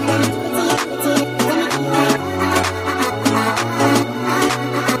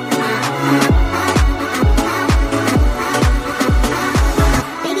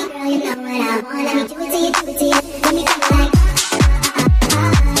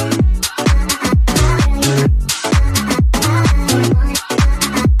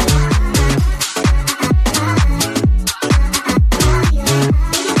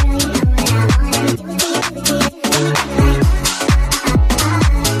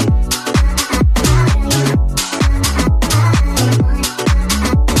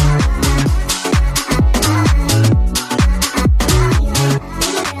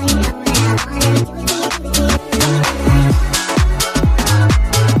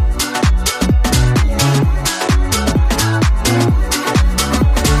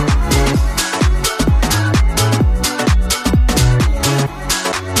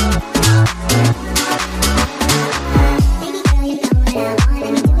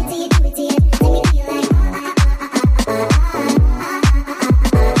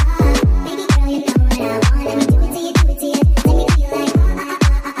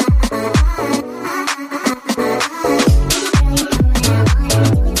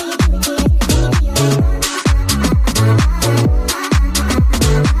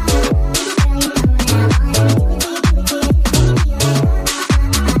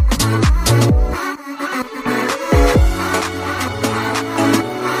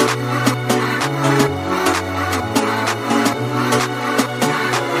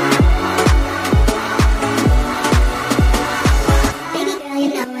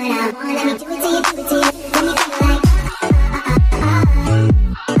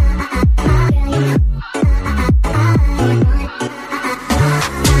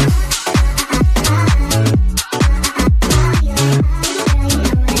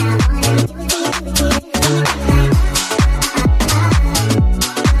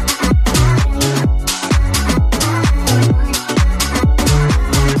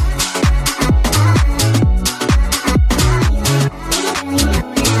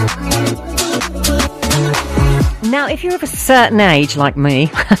if you're of a certain age like me,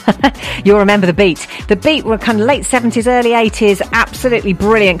 you'll remember the beat. The beat were kind of late 70s, early 80s, absolutely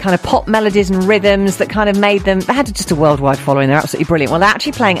brilliant kind of pop melodies and rhythms that kind of made them, they had just a worldwide following. They're absolutely brilliant. Well, they're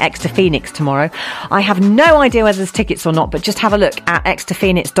actually playing Exeter Phoenix tomorrow. I have no idea whether there's tickets or not, but just have a look at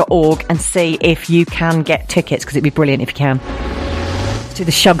exeterphoenix.org and see if you can get tickets, because it'd be brilliant if you can. Let's do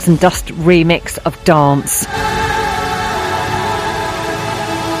the Shugs and Dust remix of Dance.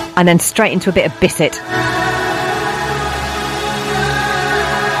 And then straight into a bit of Bissett.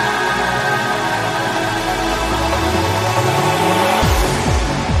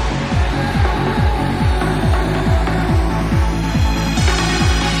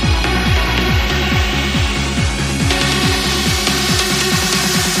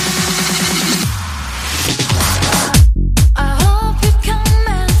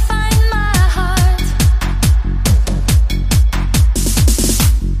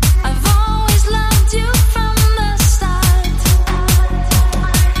 I've always loved you from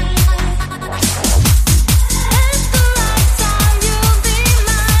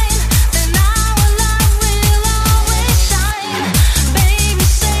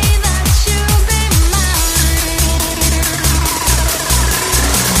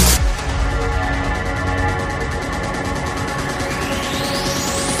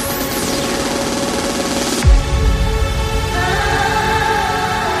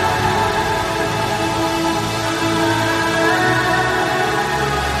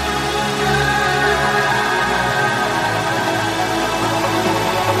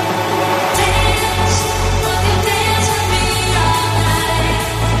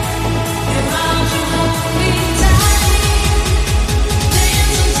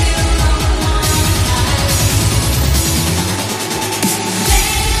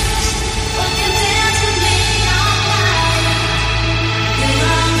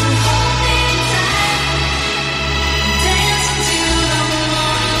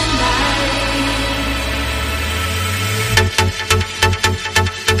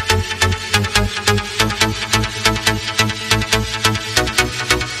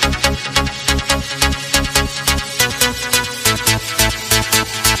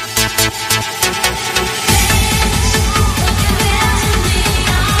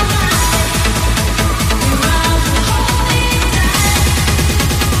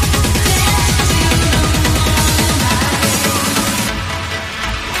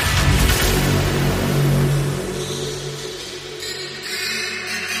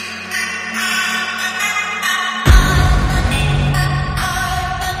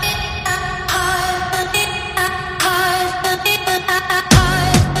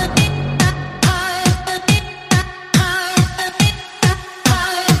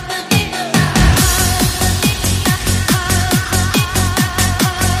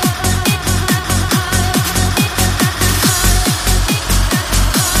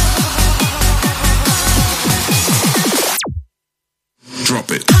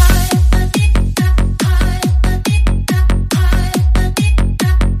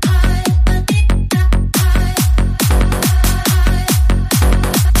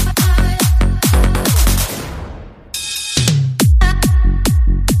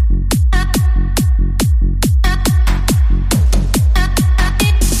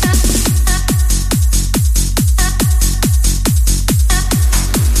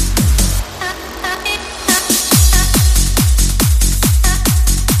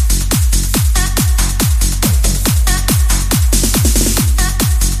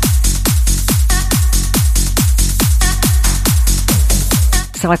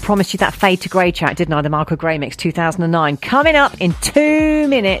So I promised you that Fade to Grey track, didn't I? The Michael Gray mix 2009. Coming up in 2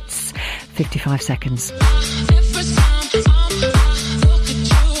 minutes, 55 seconds.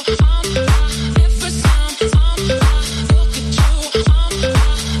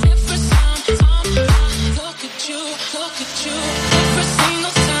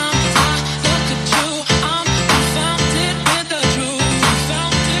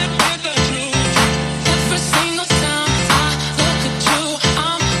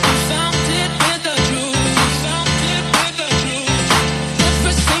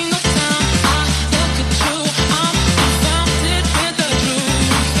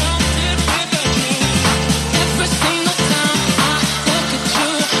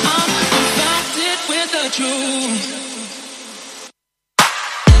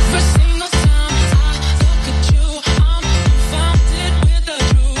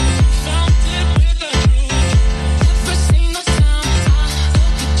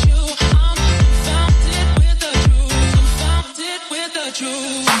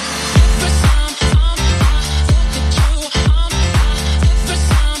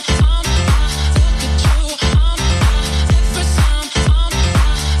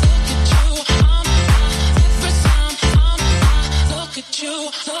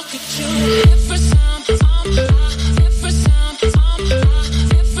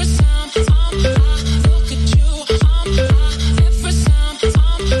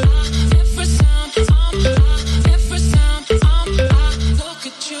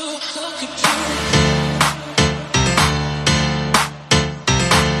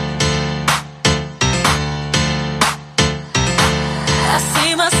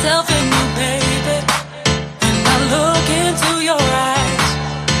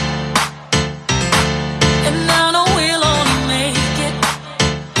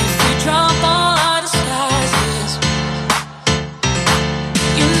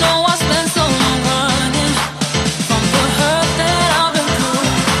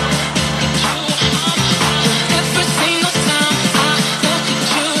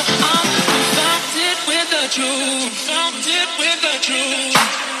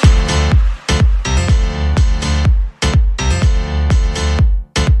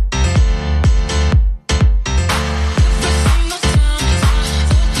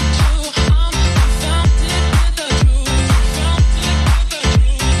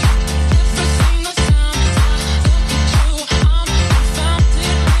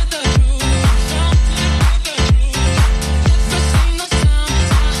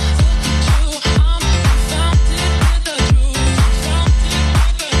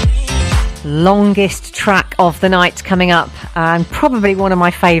 Longest track of the night coming up, and probably one of my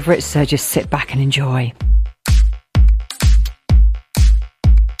favourites, so just sit back and enjoy.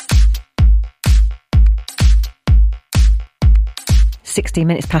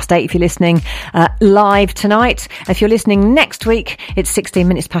 (16:08) if you're listening live tonight. If you're listening next week, it's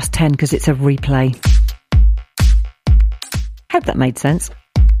 10:16 because it's a replay. Hope that made sense.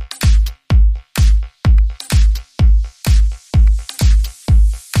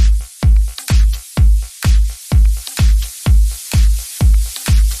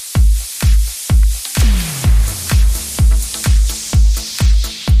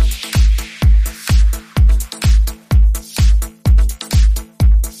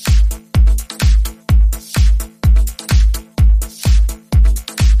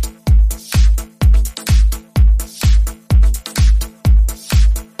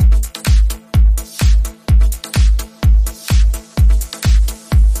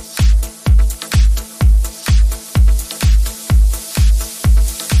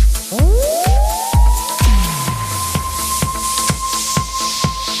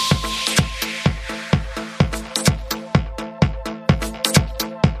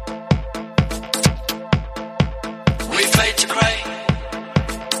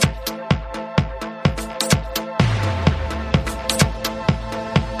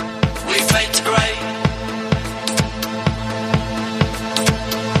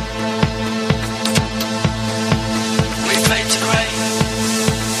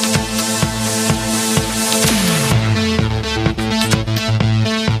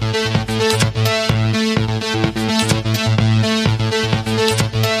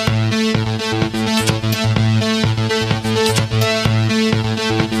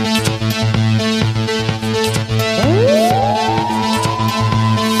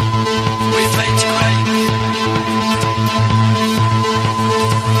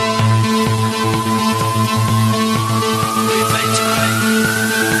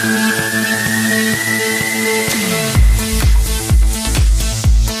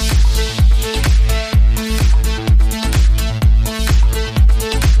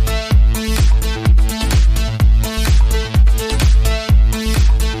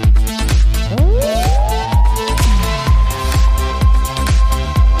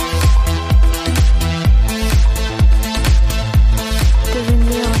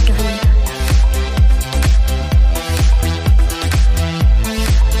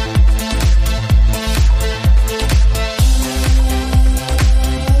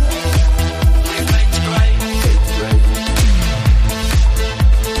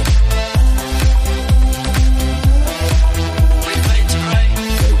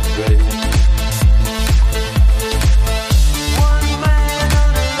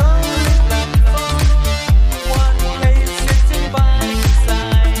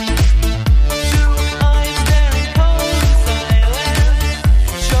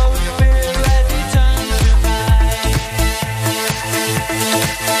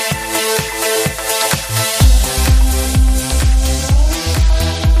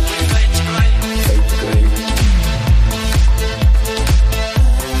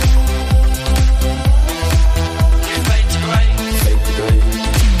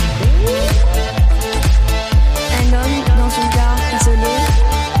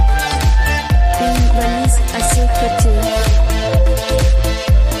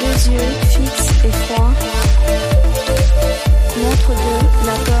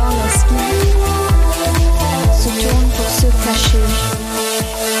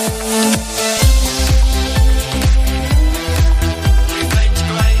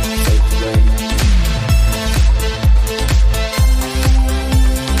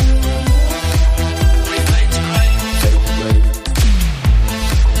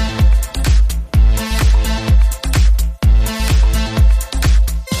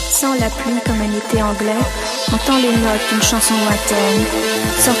 la plume comme un été anglais, entend les notes d'une chanson lointaine,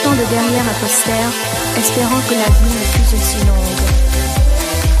 sortant de derrière un poster, espérant que la vie n'est plus aussi longue.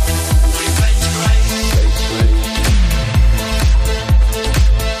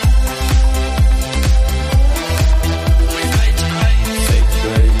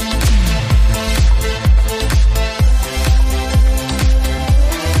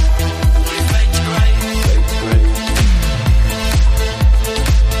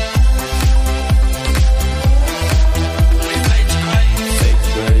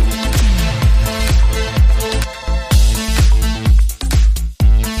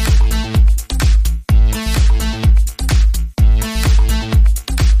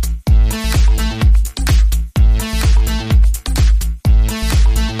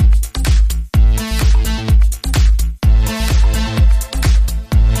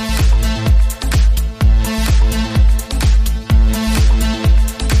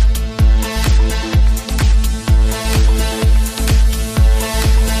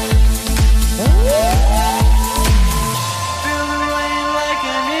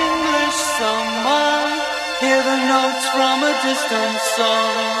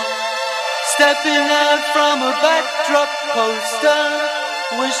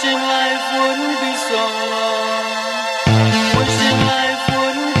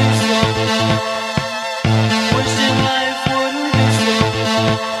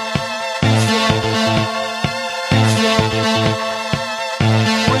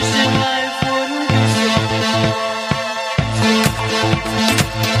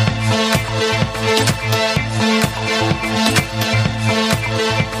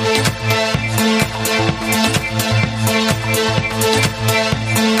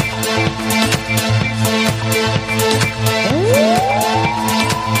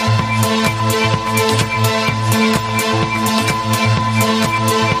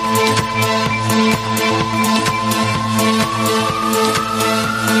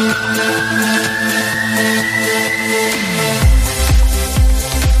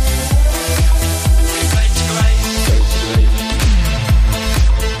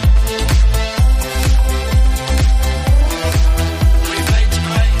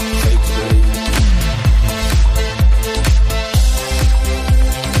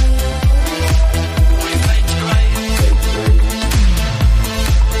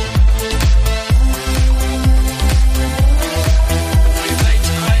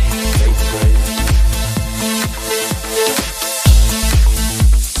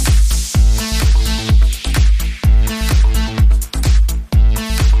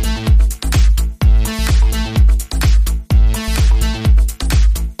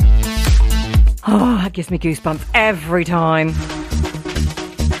 Gives me goosebumps every time.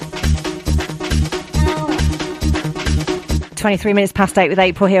 23 minutes past 8 with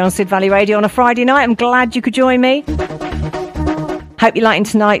April here on Sid Valley Radio on a Friday night. I'm glad you could join me. Hope you're liking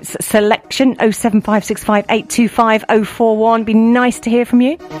tonight's selection. 07565 825 041. Be nice to hear from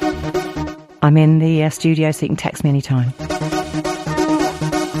you. I'm in the studio, so you can text me anytime.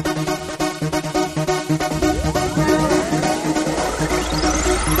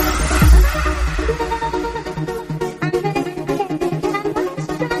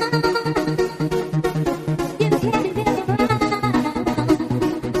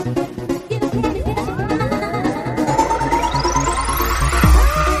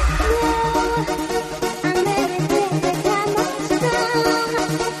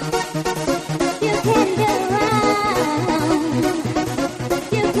 You can get around.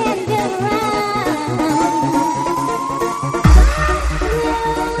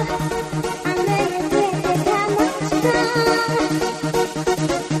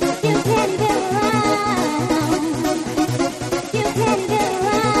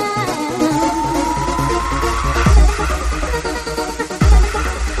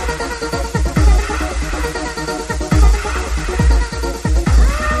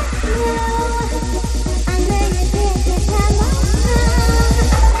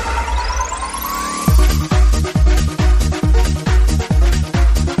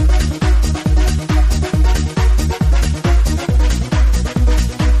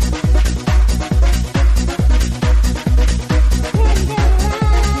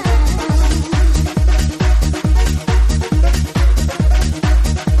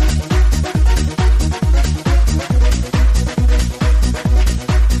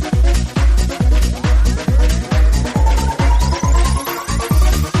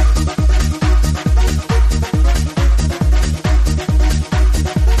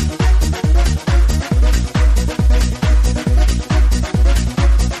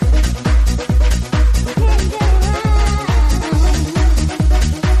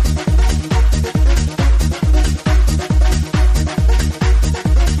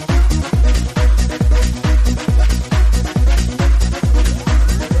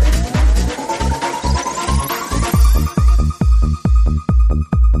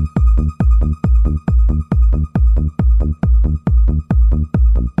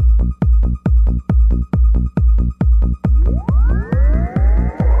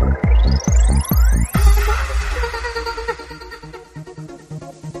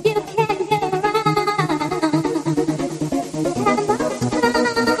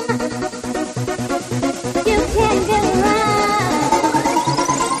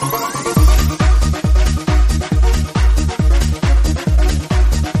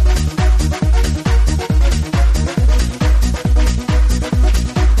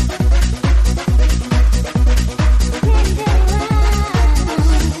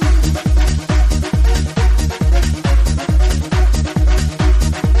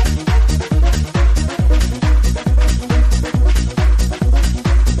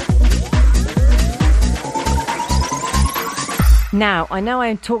 Now, I know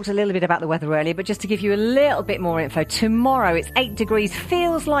I talked a little bit about the weather earlier, but just to give you a little bit more info, tomorrow it's 8 degrees,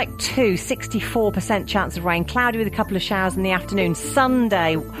 feels like 2, 64% chance of rain, cloudy with a couple of showers in the afternoon.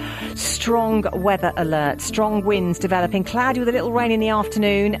 Sunday, strong weather alert, strong winds developing, cloudy with a little rain in the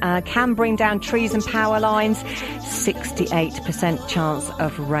afternoon, can bring down trees and power lines, 68% chance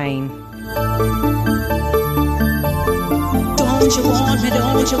of rain. Don't you want me,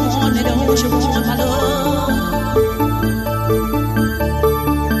 don't you want me, don't you want my love?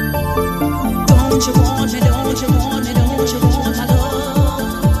 Don't you want me, don't you want me, don't you want my love?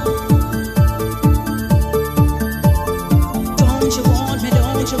 Don't you want me,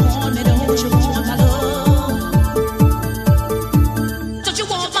 don't you want me, don't you want my love? Don't you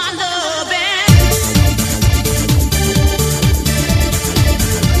want my love,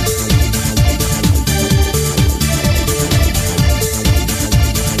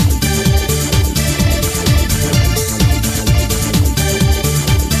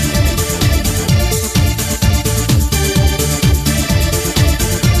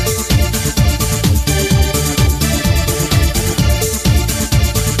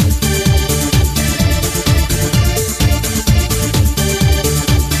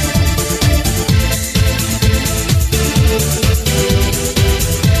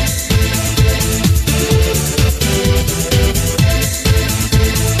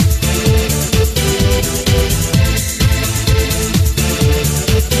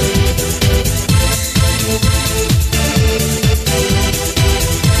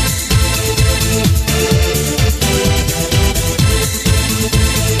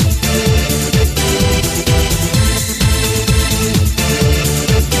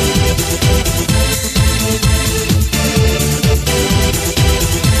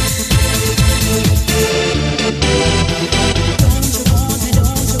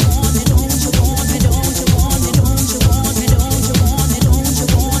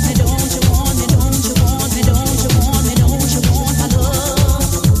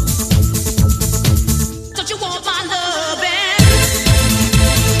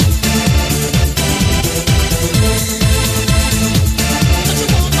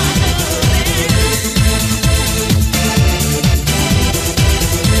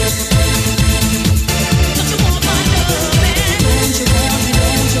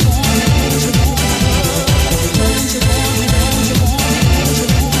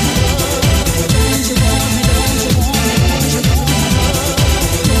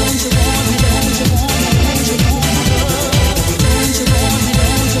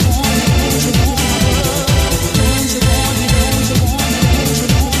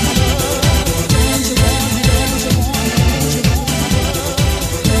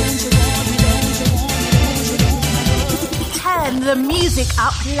 the music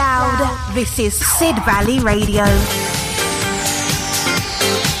up loud. This is Sid Valley Radio.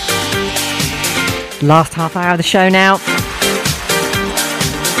 Last half hour of the show now.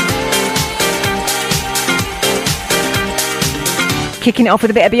 Kicking it off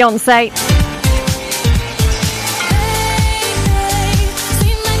with a bit of Beyonce.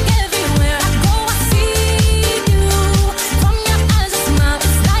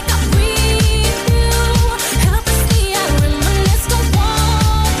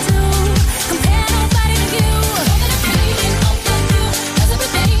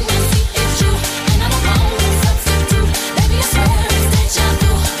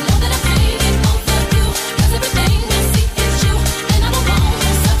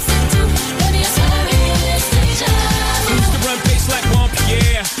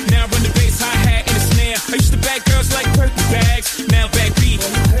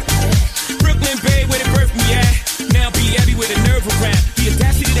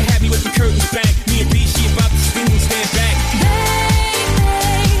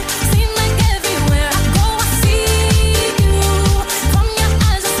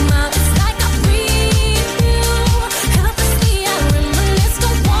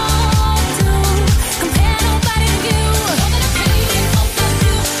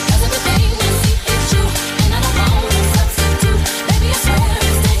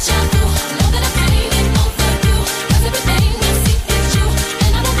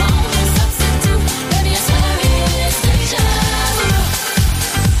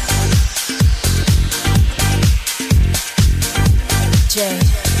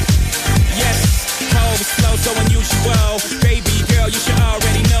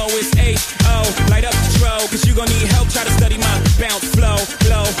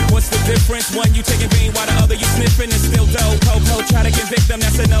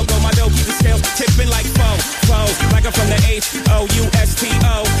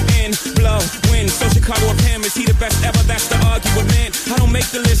 Chicago of him, is he the best ever? That's the argument. don't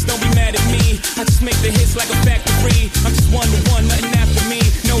make the list, don't be mad at me. I just make the hits like a factory. I'm just one to one, nothing after me.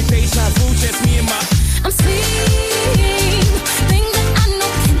 No deja vu, just me and my. I'm seeing things that I know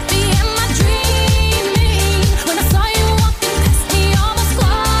can't be in my dreaming. When I saw you walking past me, almost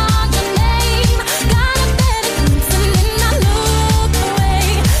called your name. Got a better glimpse and then I look away.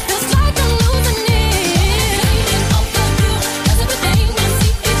 Feels like I'm losing it. Over you, 'cause everything I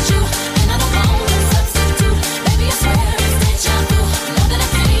see is you, and I don't want to substitute. Baby, I swear it's deja vu. Know that I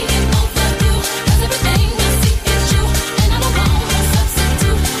can't get over you, 'cause everything I see is you, and I don't want to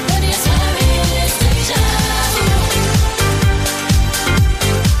substitute. Baby, I swear it's deja vu.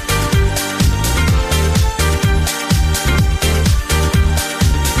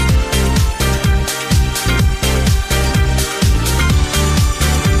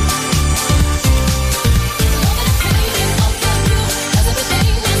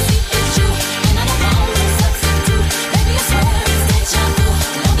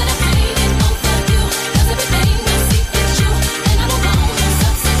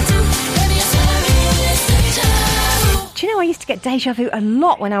 Do you know I used to get deja vu a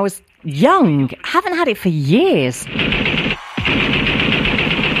lot when I was young? I haven't had it for years.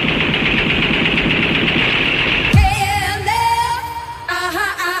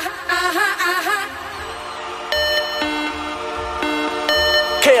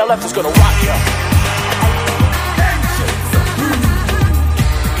 KLF is gonna rock ya.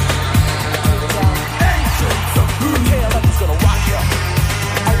 KLF is gonna rock ya.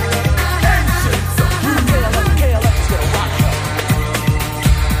 KLF is gonna rock ya.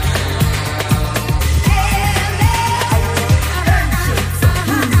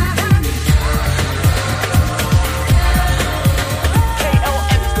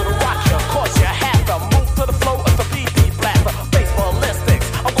 KLF is gonna rock ya. Cause you have to move to the flow of the BB blaster. Face ballistics.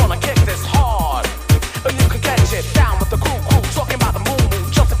 I'm gonna kick this hard. And you can catch it down with the crew. Talking about the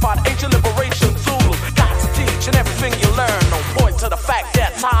moon. Justified ancient liberation Zulu. Got to teach and everything you learn. No point to the fact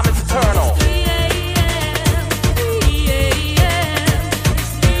that time is eternal.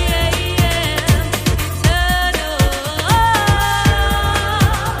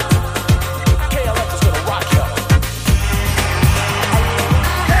 KLF is gonna rock ya.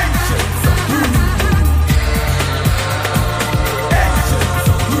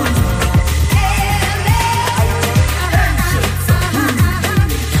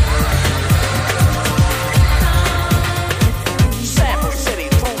 Sample City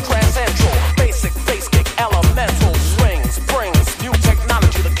through Grand Central. Basic bass kick, elemental swings, brings new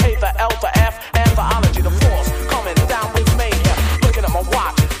technology. The K, the L, the F, and the ology, the force coming down with mayhem. Looking at my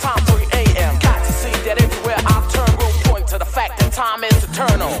watch, time 3 a.m. Got to see that everywhere I turn will point to the fact that time is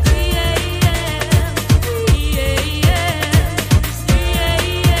eternal.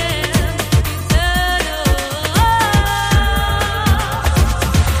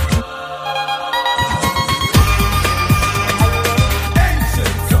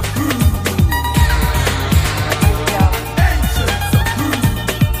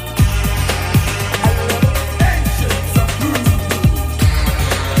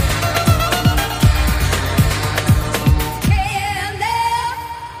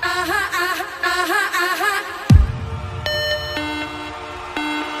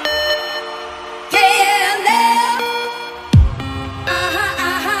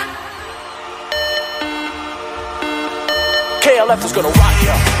 KLF is gonna rock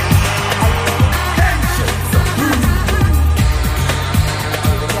ya.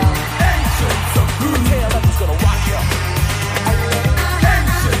 KLF is gonna rock ya.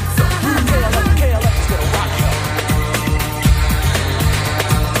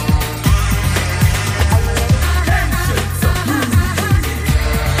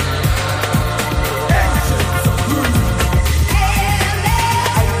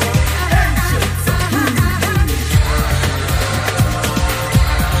 KLF is gonna rock ya.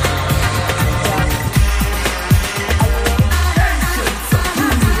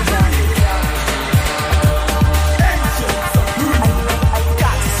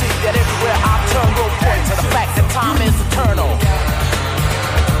 Got to see that everywhere I turn will point to the fact that time is eternal.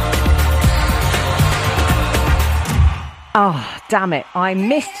 Oh, damn it. I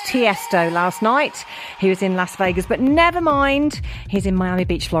missed Tiesto last night. He was in Las Vegas, but never mind. He's in Miami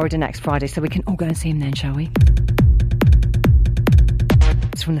Beach, Florida next Friday, so we can all go and see him then, shall we?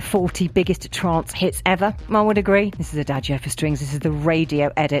 It's from the 40 biggest trance hits ever. I would agree. This is Adagio for strings. This is the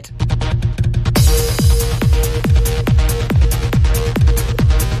radio edit.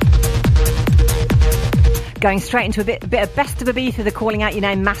 Going straight into a bit of Best of Ibiza, the Calling Out Your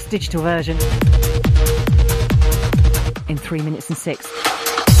Name mass digital version. In 3 minutes and 6.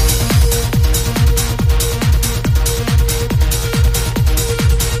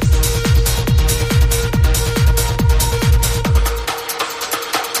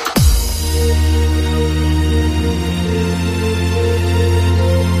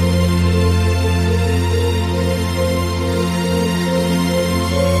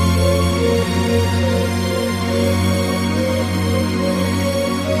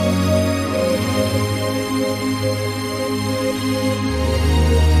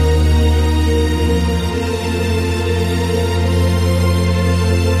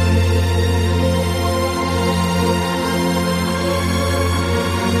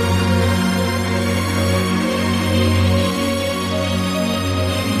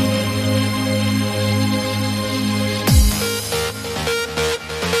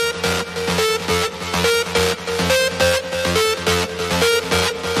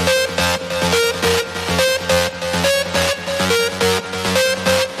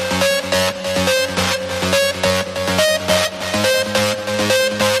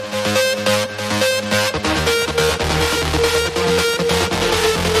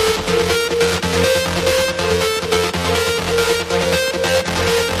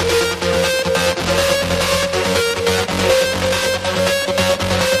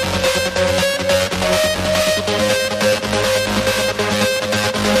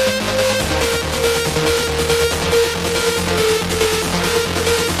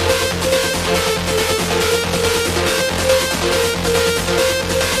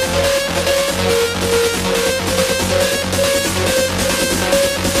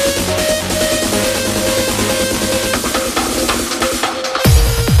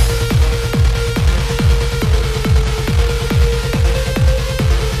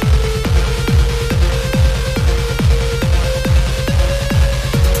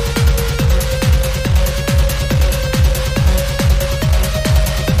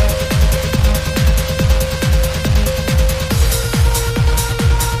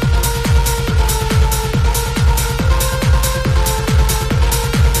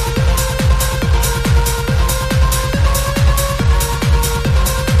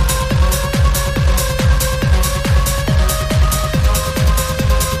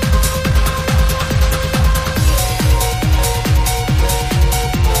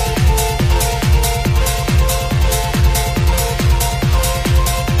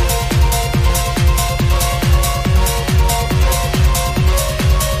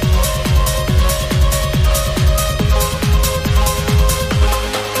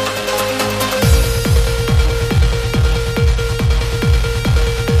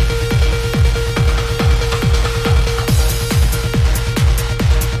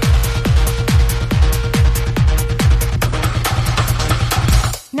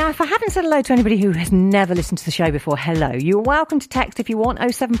 if I haven't said hello to anybody who has never listened to the show before, hello. You're welcome to text if you want,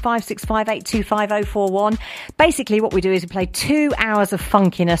 07565825041. Basically, what we do is we play 2 hours of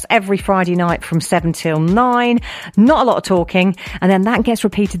funkiness every Friday night from 7 till 9. Not a lot of talking. And then that gets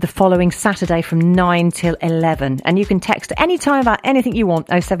repeated the following Saturday from 9 till 11. And you can text at any time about anything you want,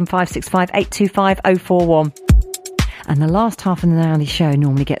 07565825041. And the last half an hour of the show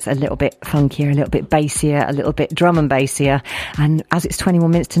normally gets a little bit funkier, a little bit bassier, a little bit drum and bassier. And as it's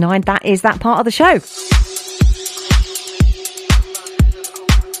 21 minutes to 9, that is that part of the show.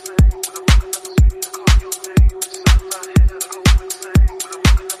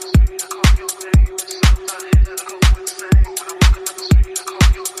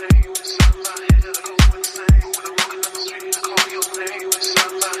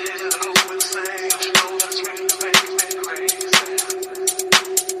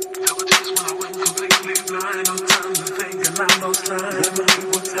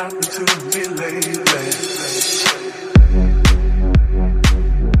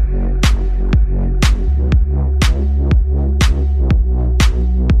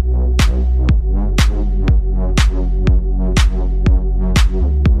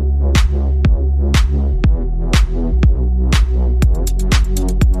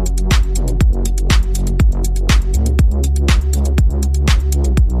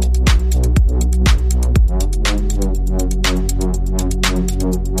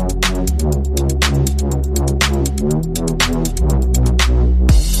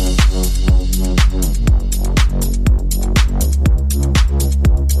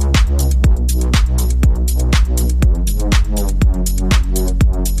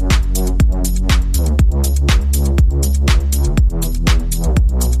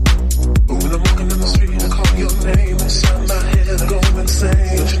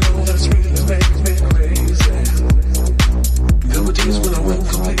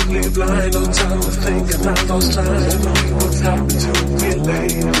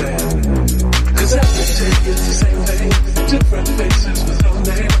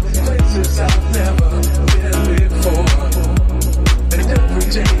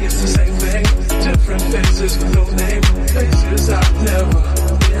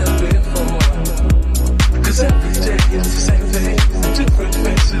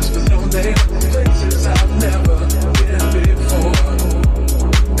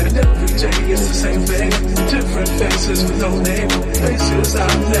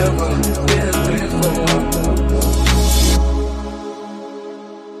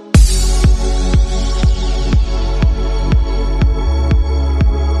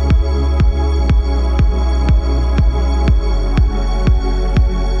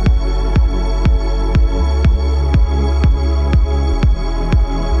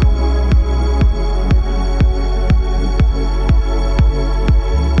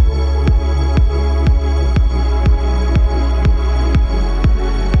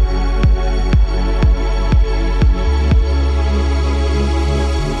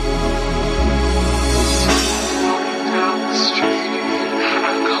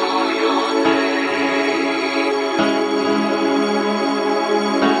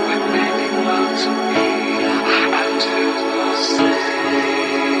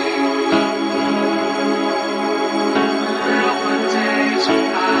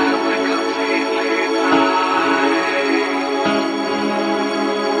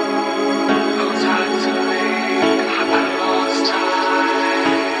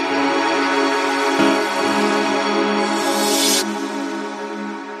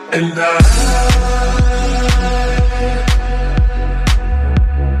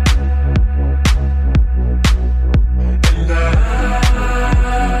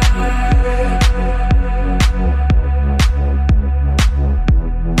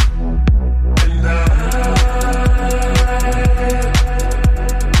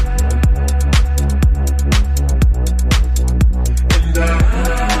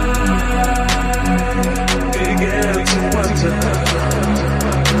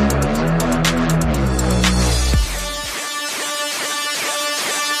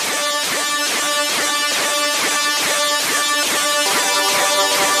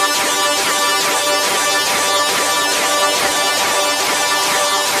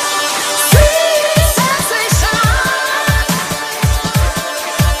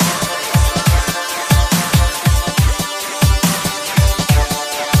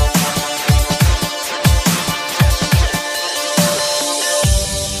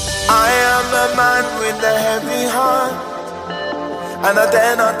 with a heavy heart, and I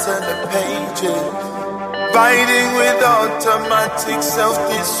dare not turn the pages. Riding with automatic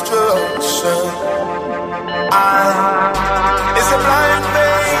self-destruction. It's a blind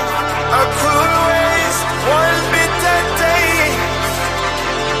faith, a cruel waste, one bitter day.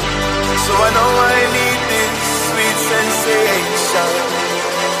 So I know I need this sweet sensation.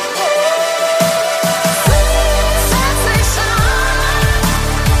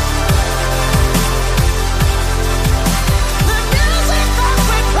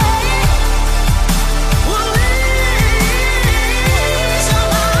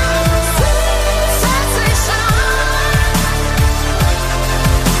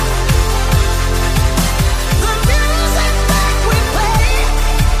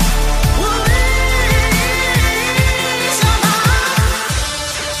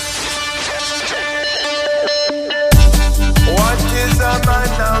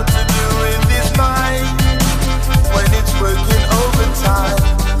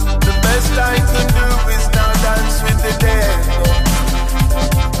 I can do is now dance with the devil.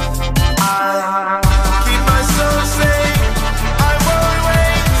 I keep my soul safe. I won't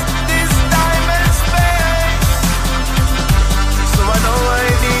waste this time and space. So I know I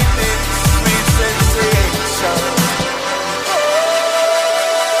need this sweet sensation.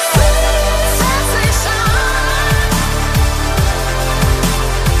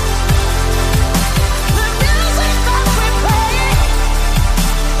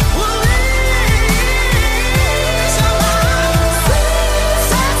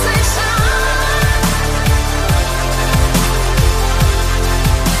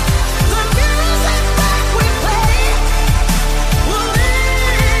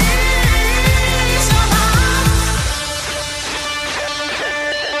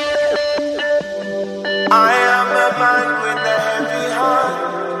 I am a man with a heavy heart.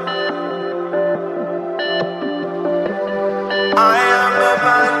 I am a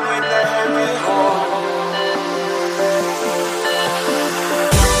man with a heavy heart.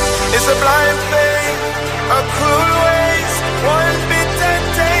 It's a blind faith, a cruel waste, one bitter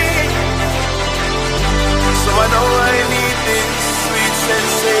day. So I know I need this sweet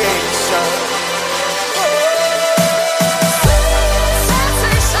sensation.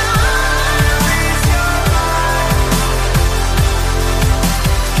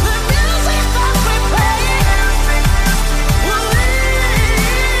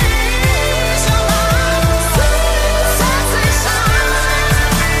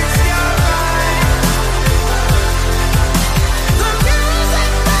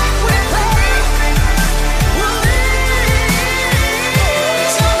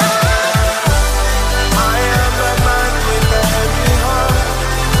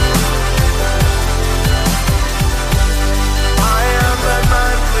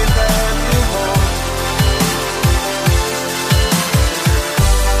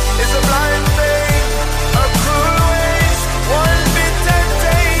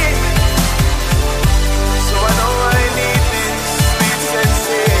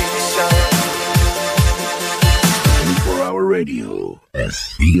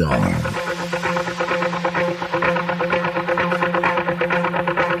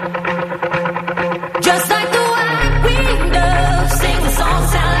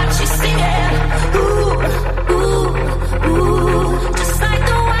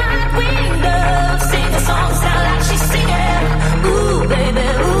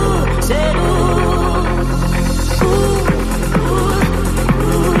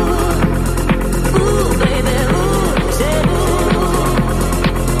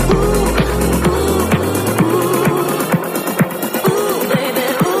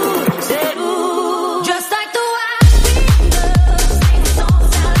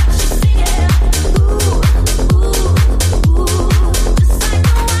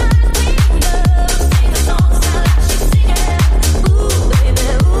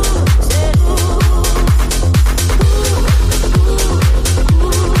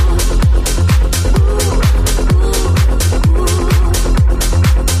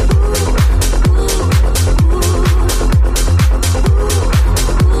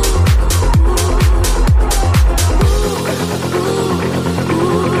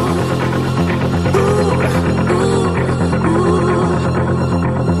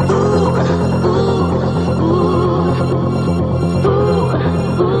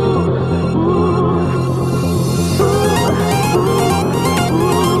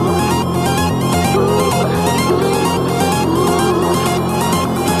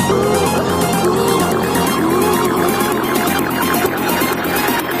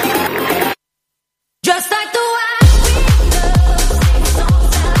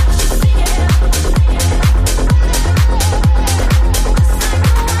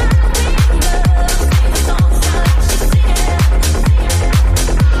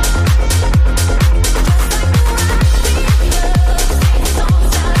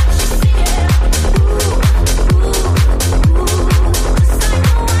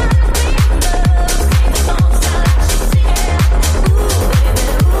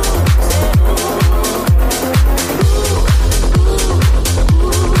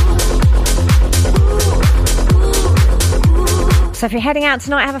 if you're heading out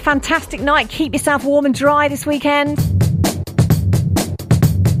tonight, have a fantastic night. Keep yourself warm and dry this weekend.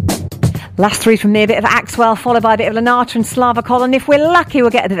 Last three from me, a bit of Axwell, followed by a bit of Lanata and Slava Colin. If we're lucky, we'll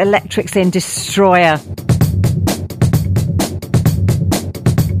get a bit of Electrics in, Destroyer.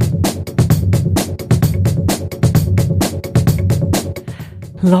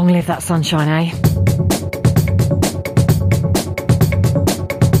 Long live that sunshine, eh?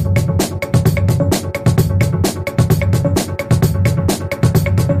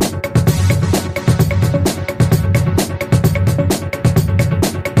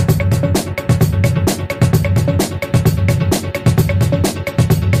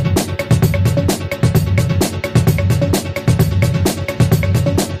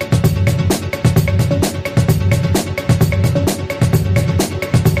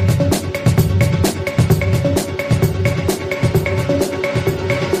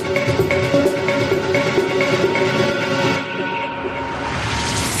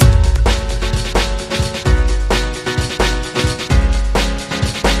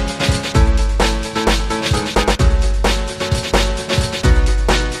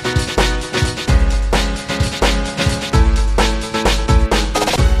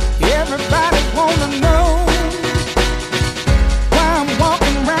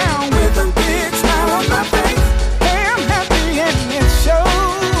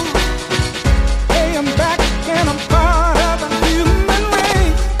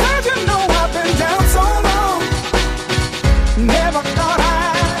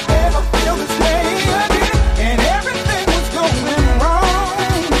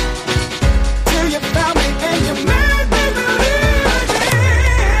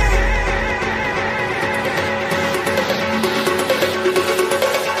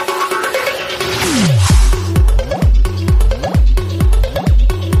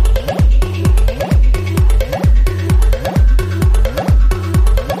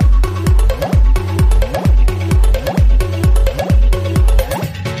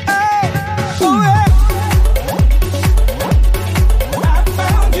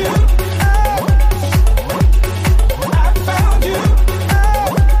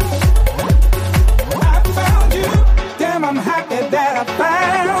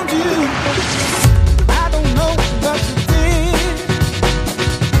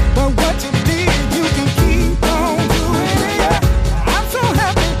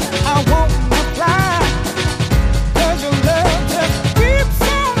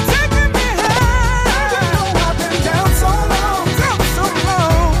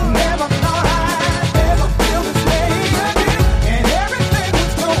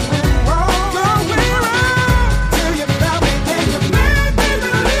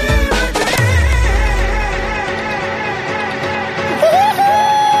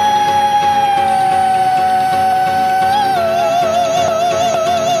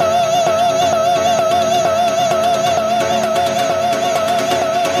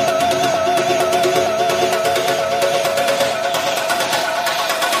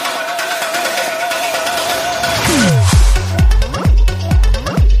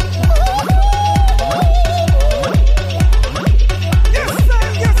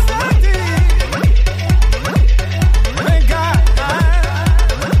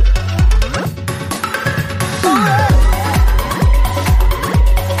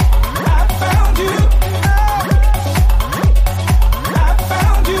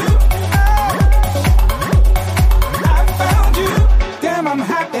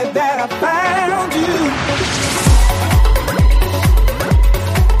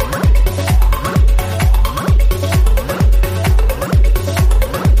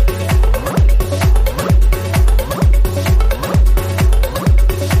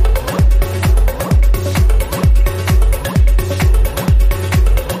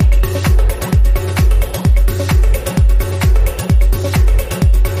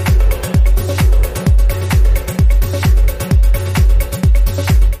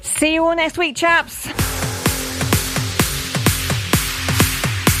 See you all next week, chaps.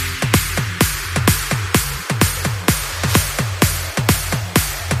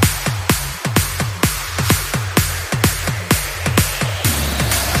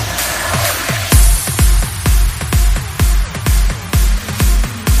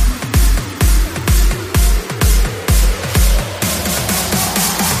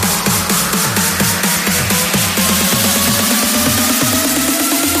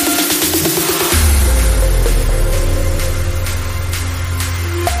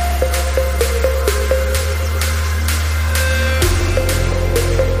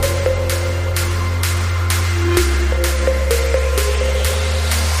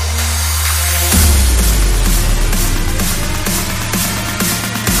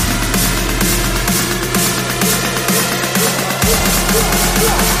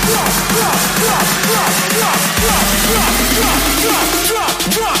 drop, drop, drop.